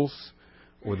apostles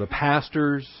or the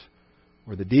pastors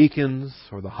or the deacons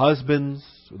or the husbands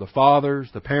or the fathers,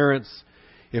 the parents,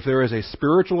 if there is a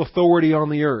spiritual authority on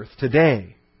the earth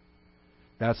today,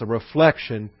 that's a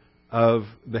reflection of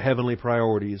the heavenly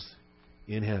priorities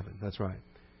in heaven. That's right.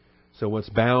 So what's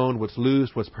bound, what's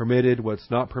loosed, what's permitted, what's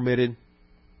not permitted.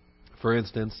 For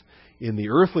instance, in the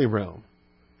earthly realm,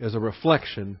 is a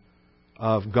reflection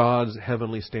of God's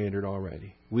heavenly standard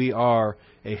already. We are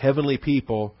a heavenly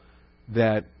people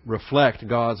that reflect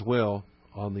God's will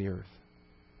on the earth.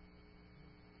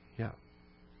 Yeah.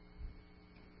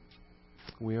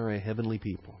 We are a heavenly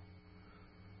people.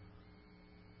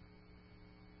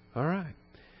 All right.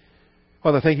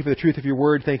 Father, thank you for the truth of your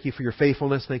word. Thank you for your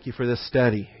faithfulness. Thank you for this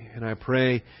study. And I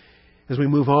pray as we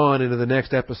move on into the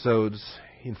next episodes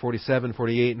in 47,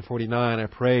 48, and 49, I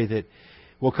pray that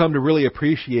we'll come to really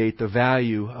appreciate the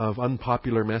value of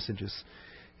unpopular messages.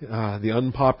 The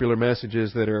unpopular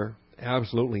messages that are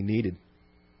absolutely needed.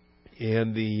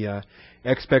 And the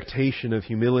expectation of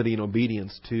humility and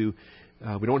obedience to,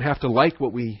 we don't have to like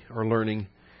what we are learning,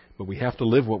 but we have to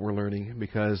live what we're learning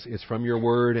because it's from your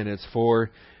word and it's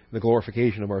for the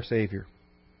glorification of our Savior.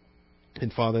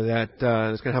 And Father, that's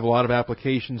going to have a lot of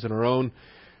applications in our own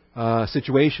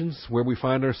situations where we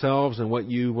find ourselves and what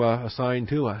you assign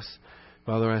to us.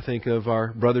 Father, I think of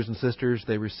our brothers and sisters.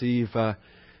 They receive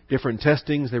different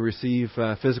testings. They receive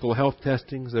physical health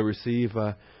testings. They receive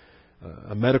a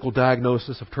medical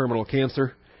diagnosis of terminal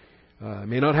cancer.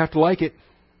 May not have to like it,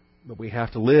 but we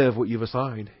have to live what you've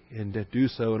assigned and to do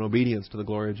so in obedience to the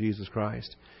glory of Jesus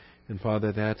Christ. And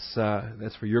Father, that's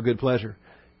for your good pleasure.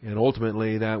 And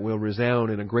ultimately, that will resound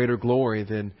in a greater glory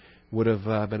than would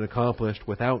have been accomplished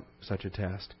without such a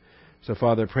test. So,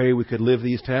 Father, I pray we could live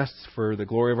these tests for the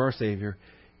glory of our Savior.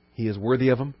 He is worthy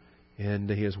of them, and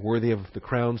He is worthy of the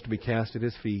crowns to be cast at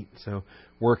His feet. So,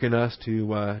 work in us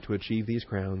to achieve these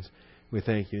crowns. We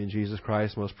thank you in Jesus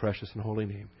Christ's most precious and holy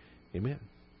name. Amen.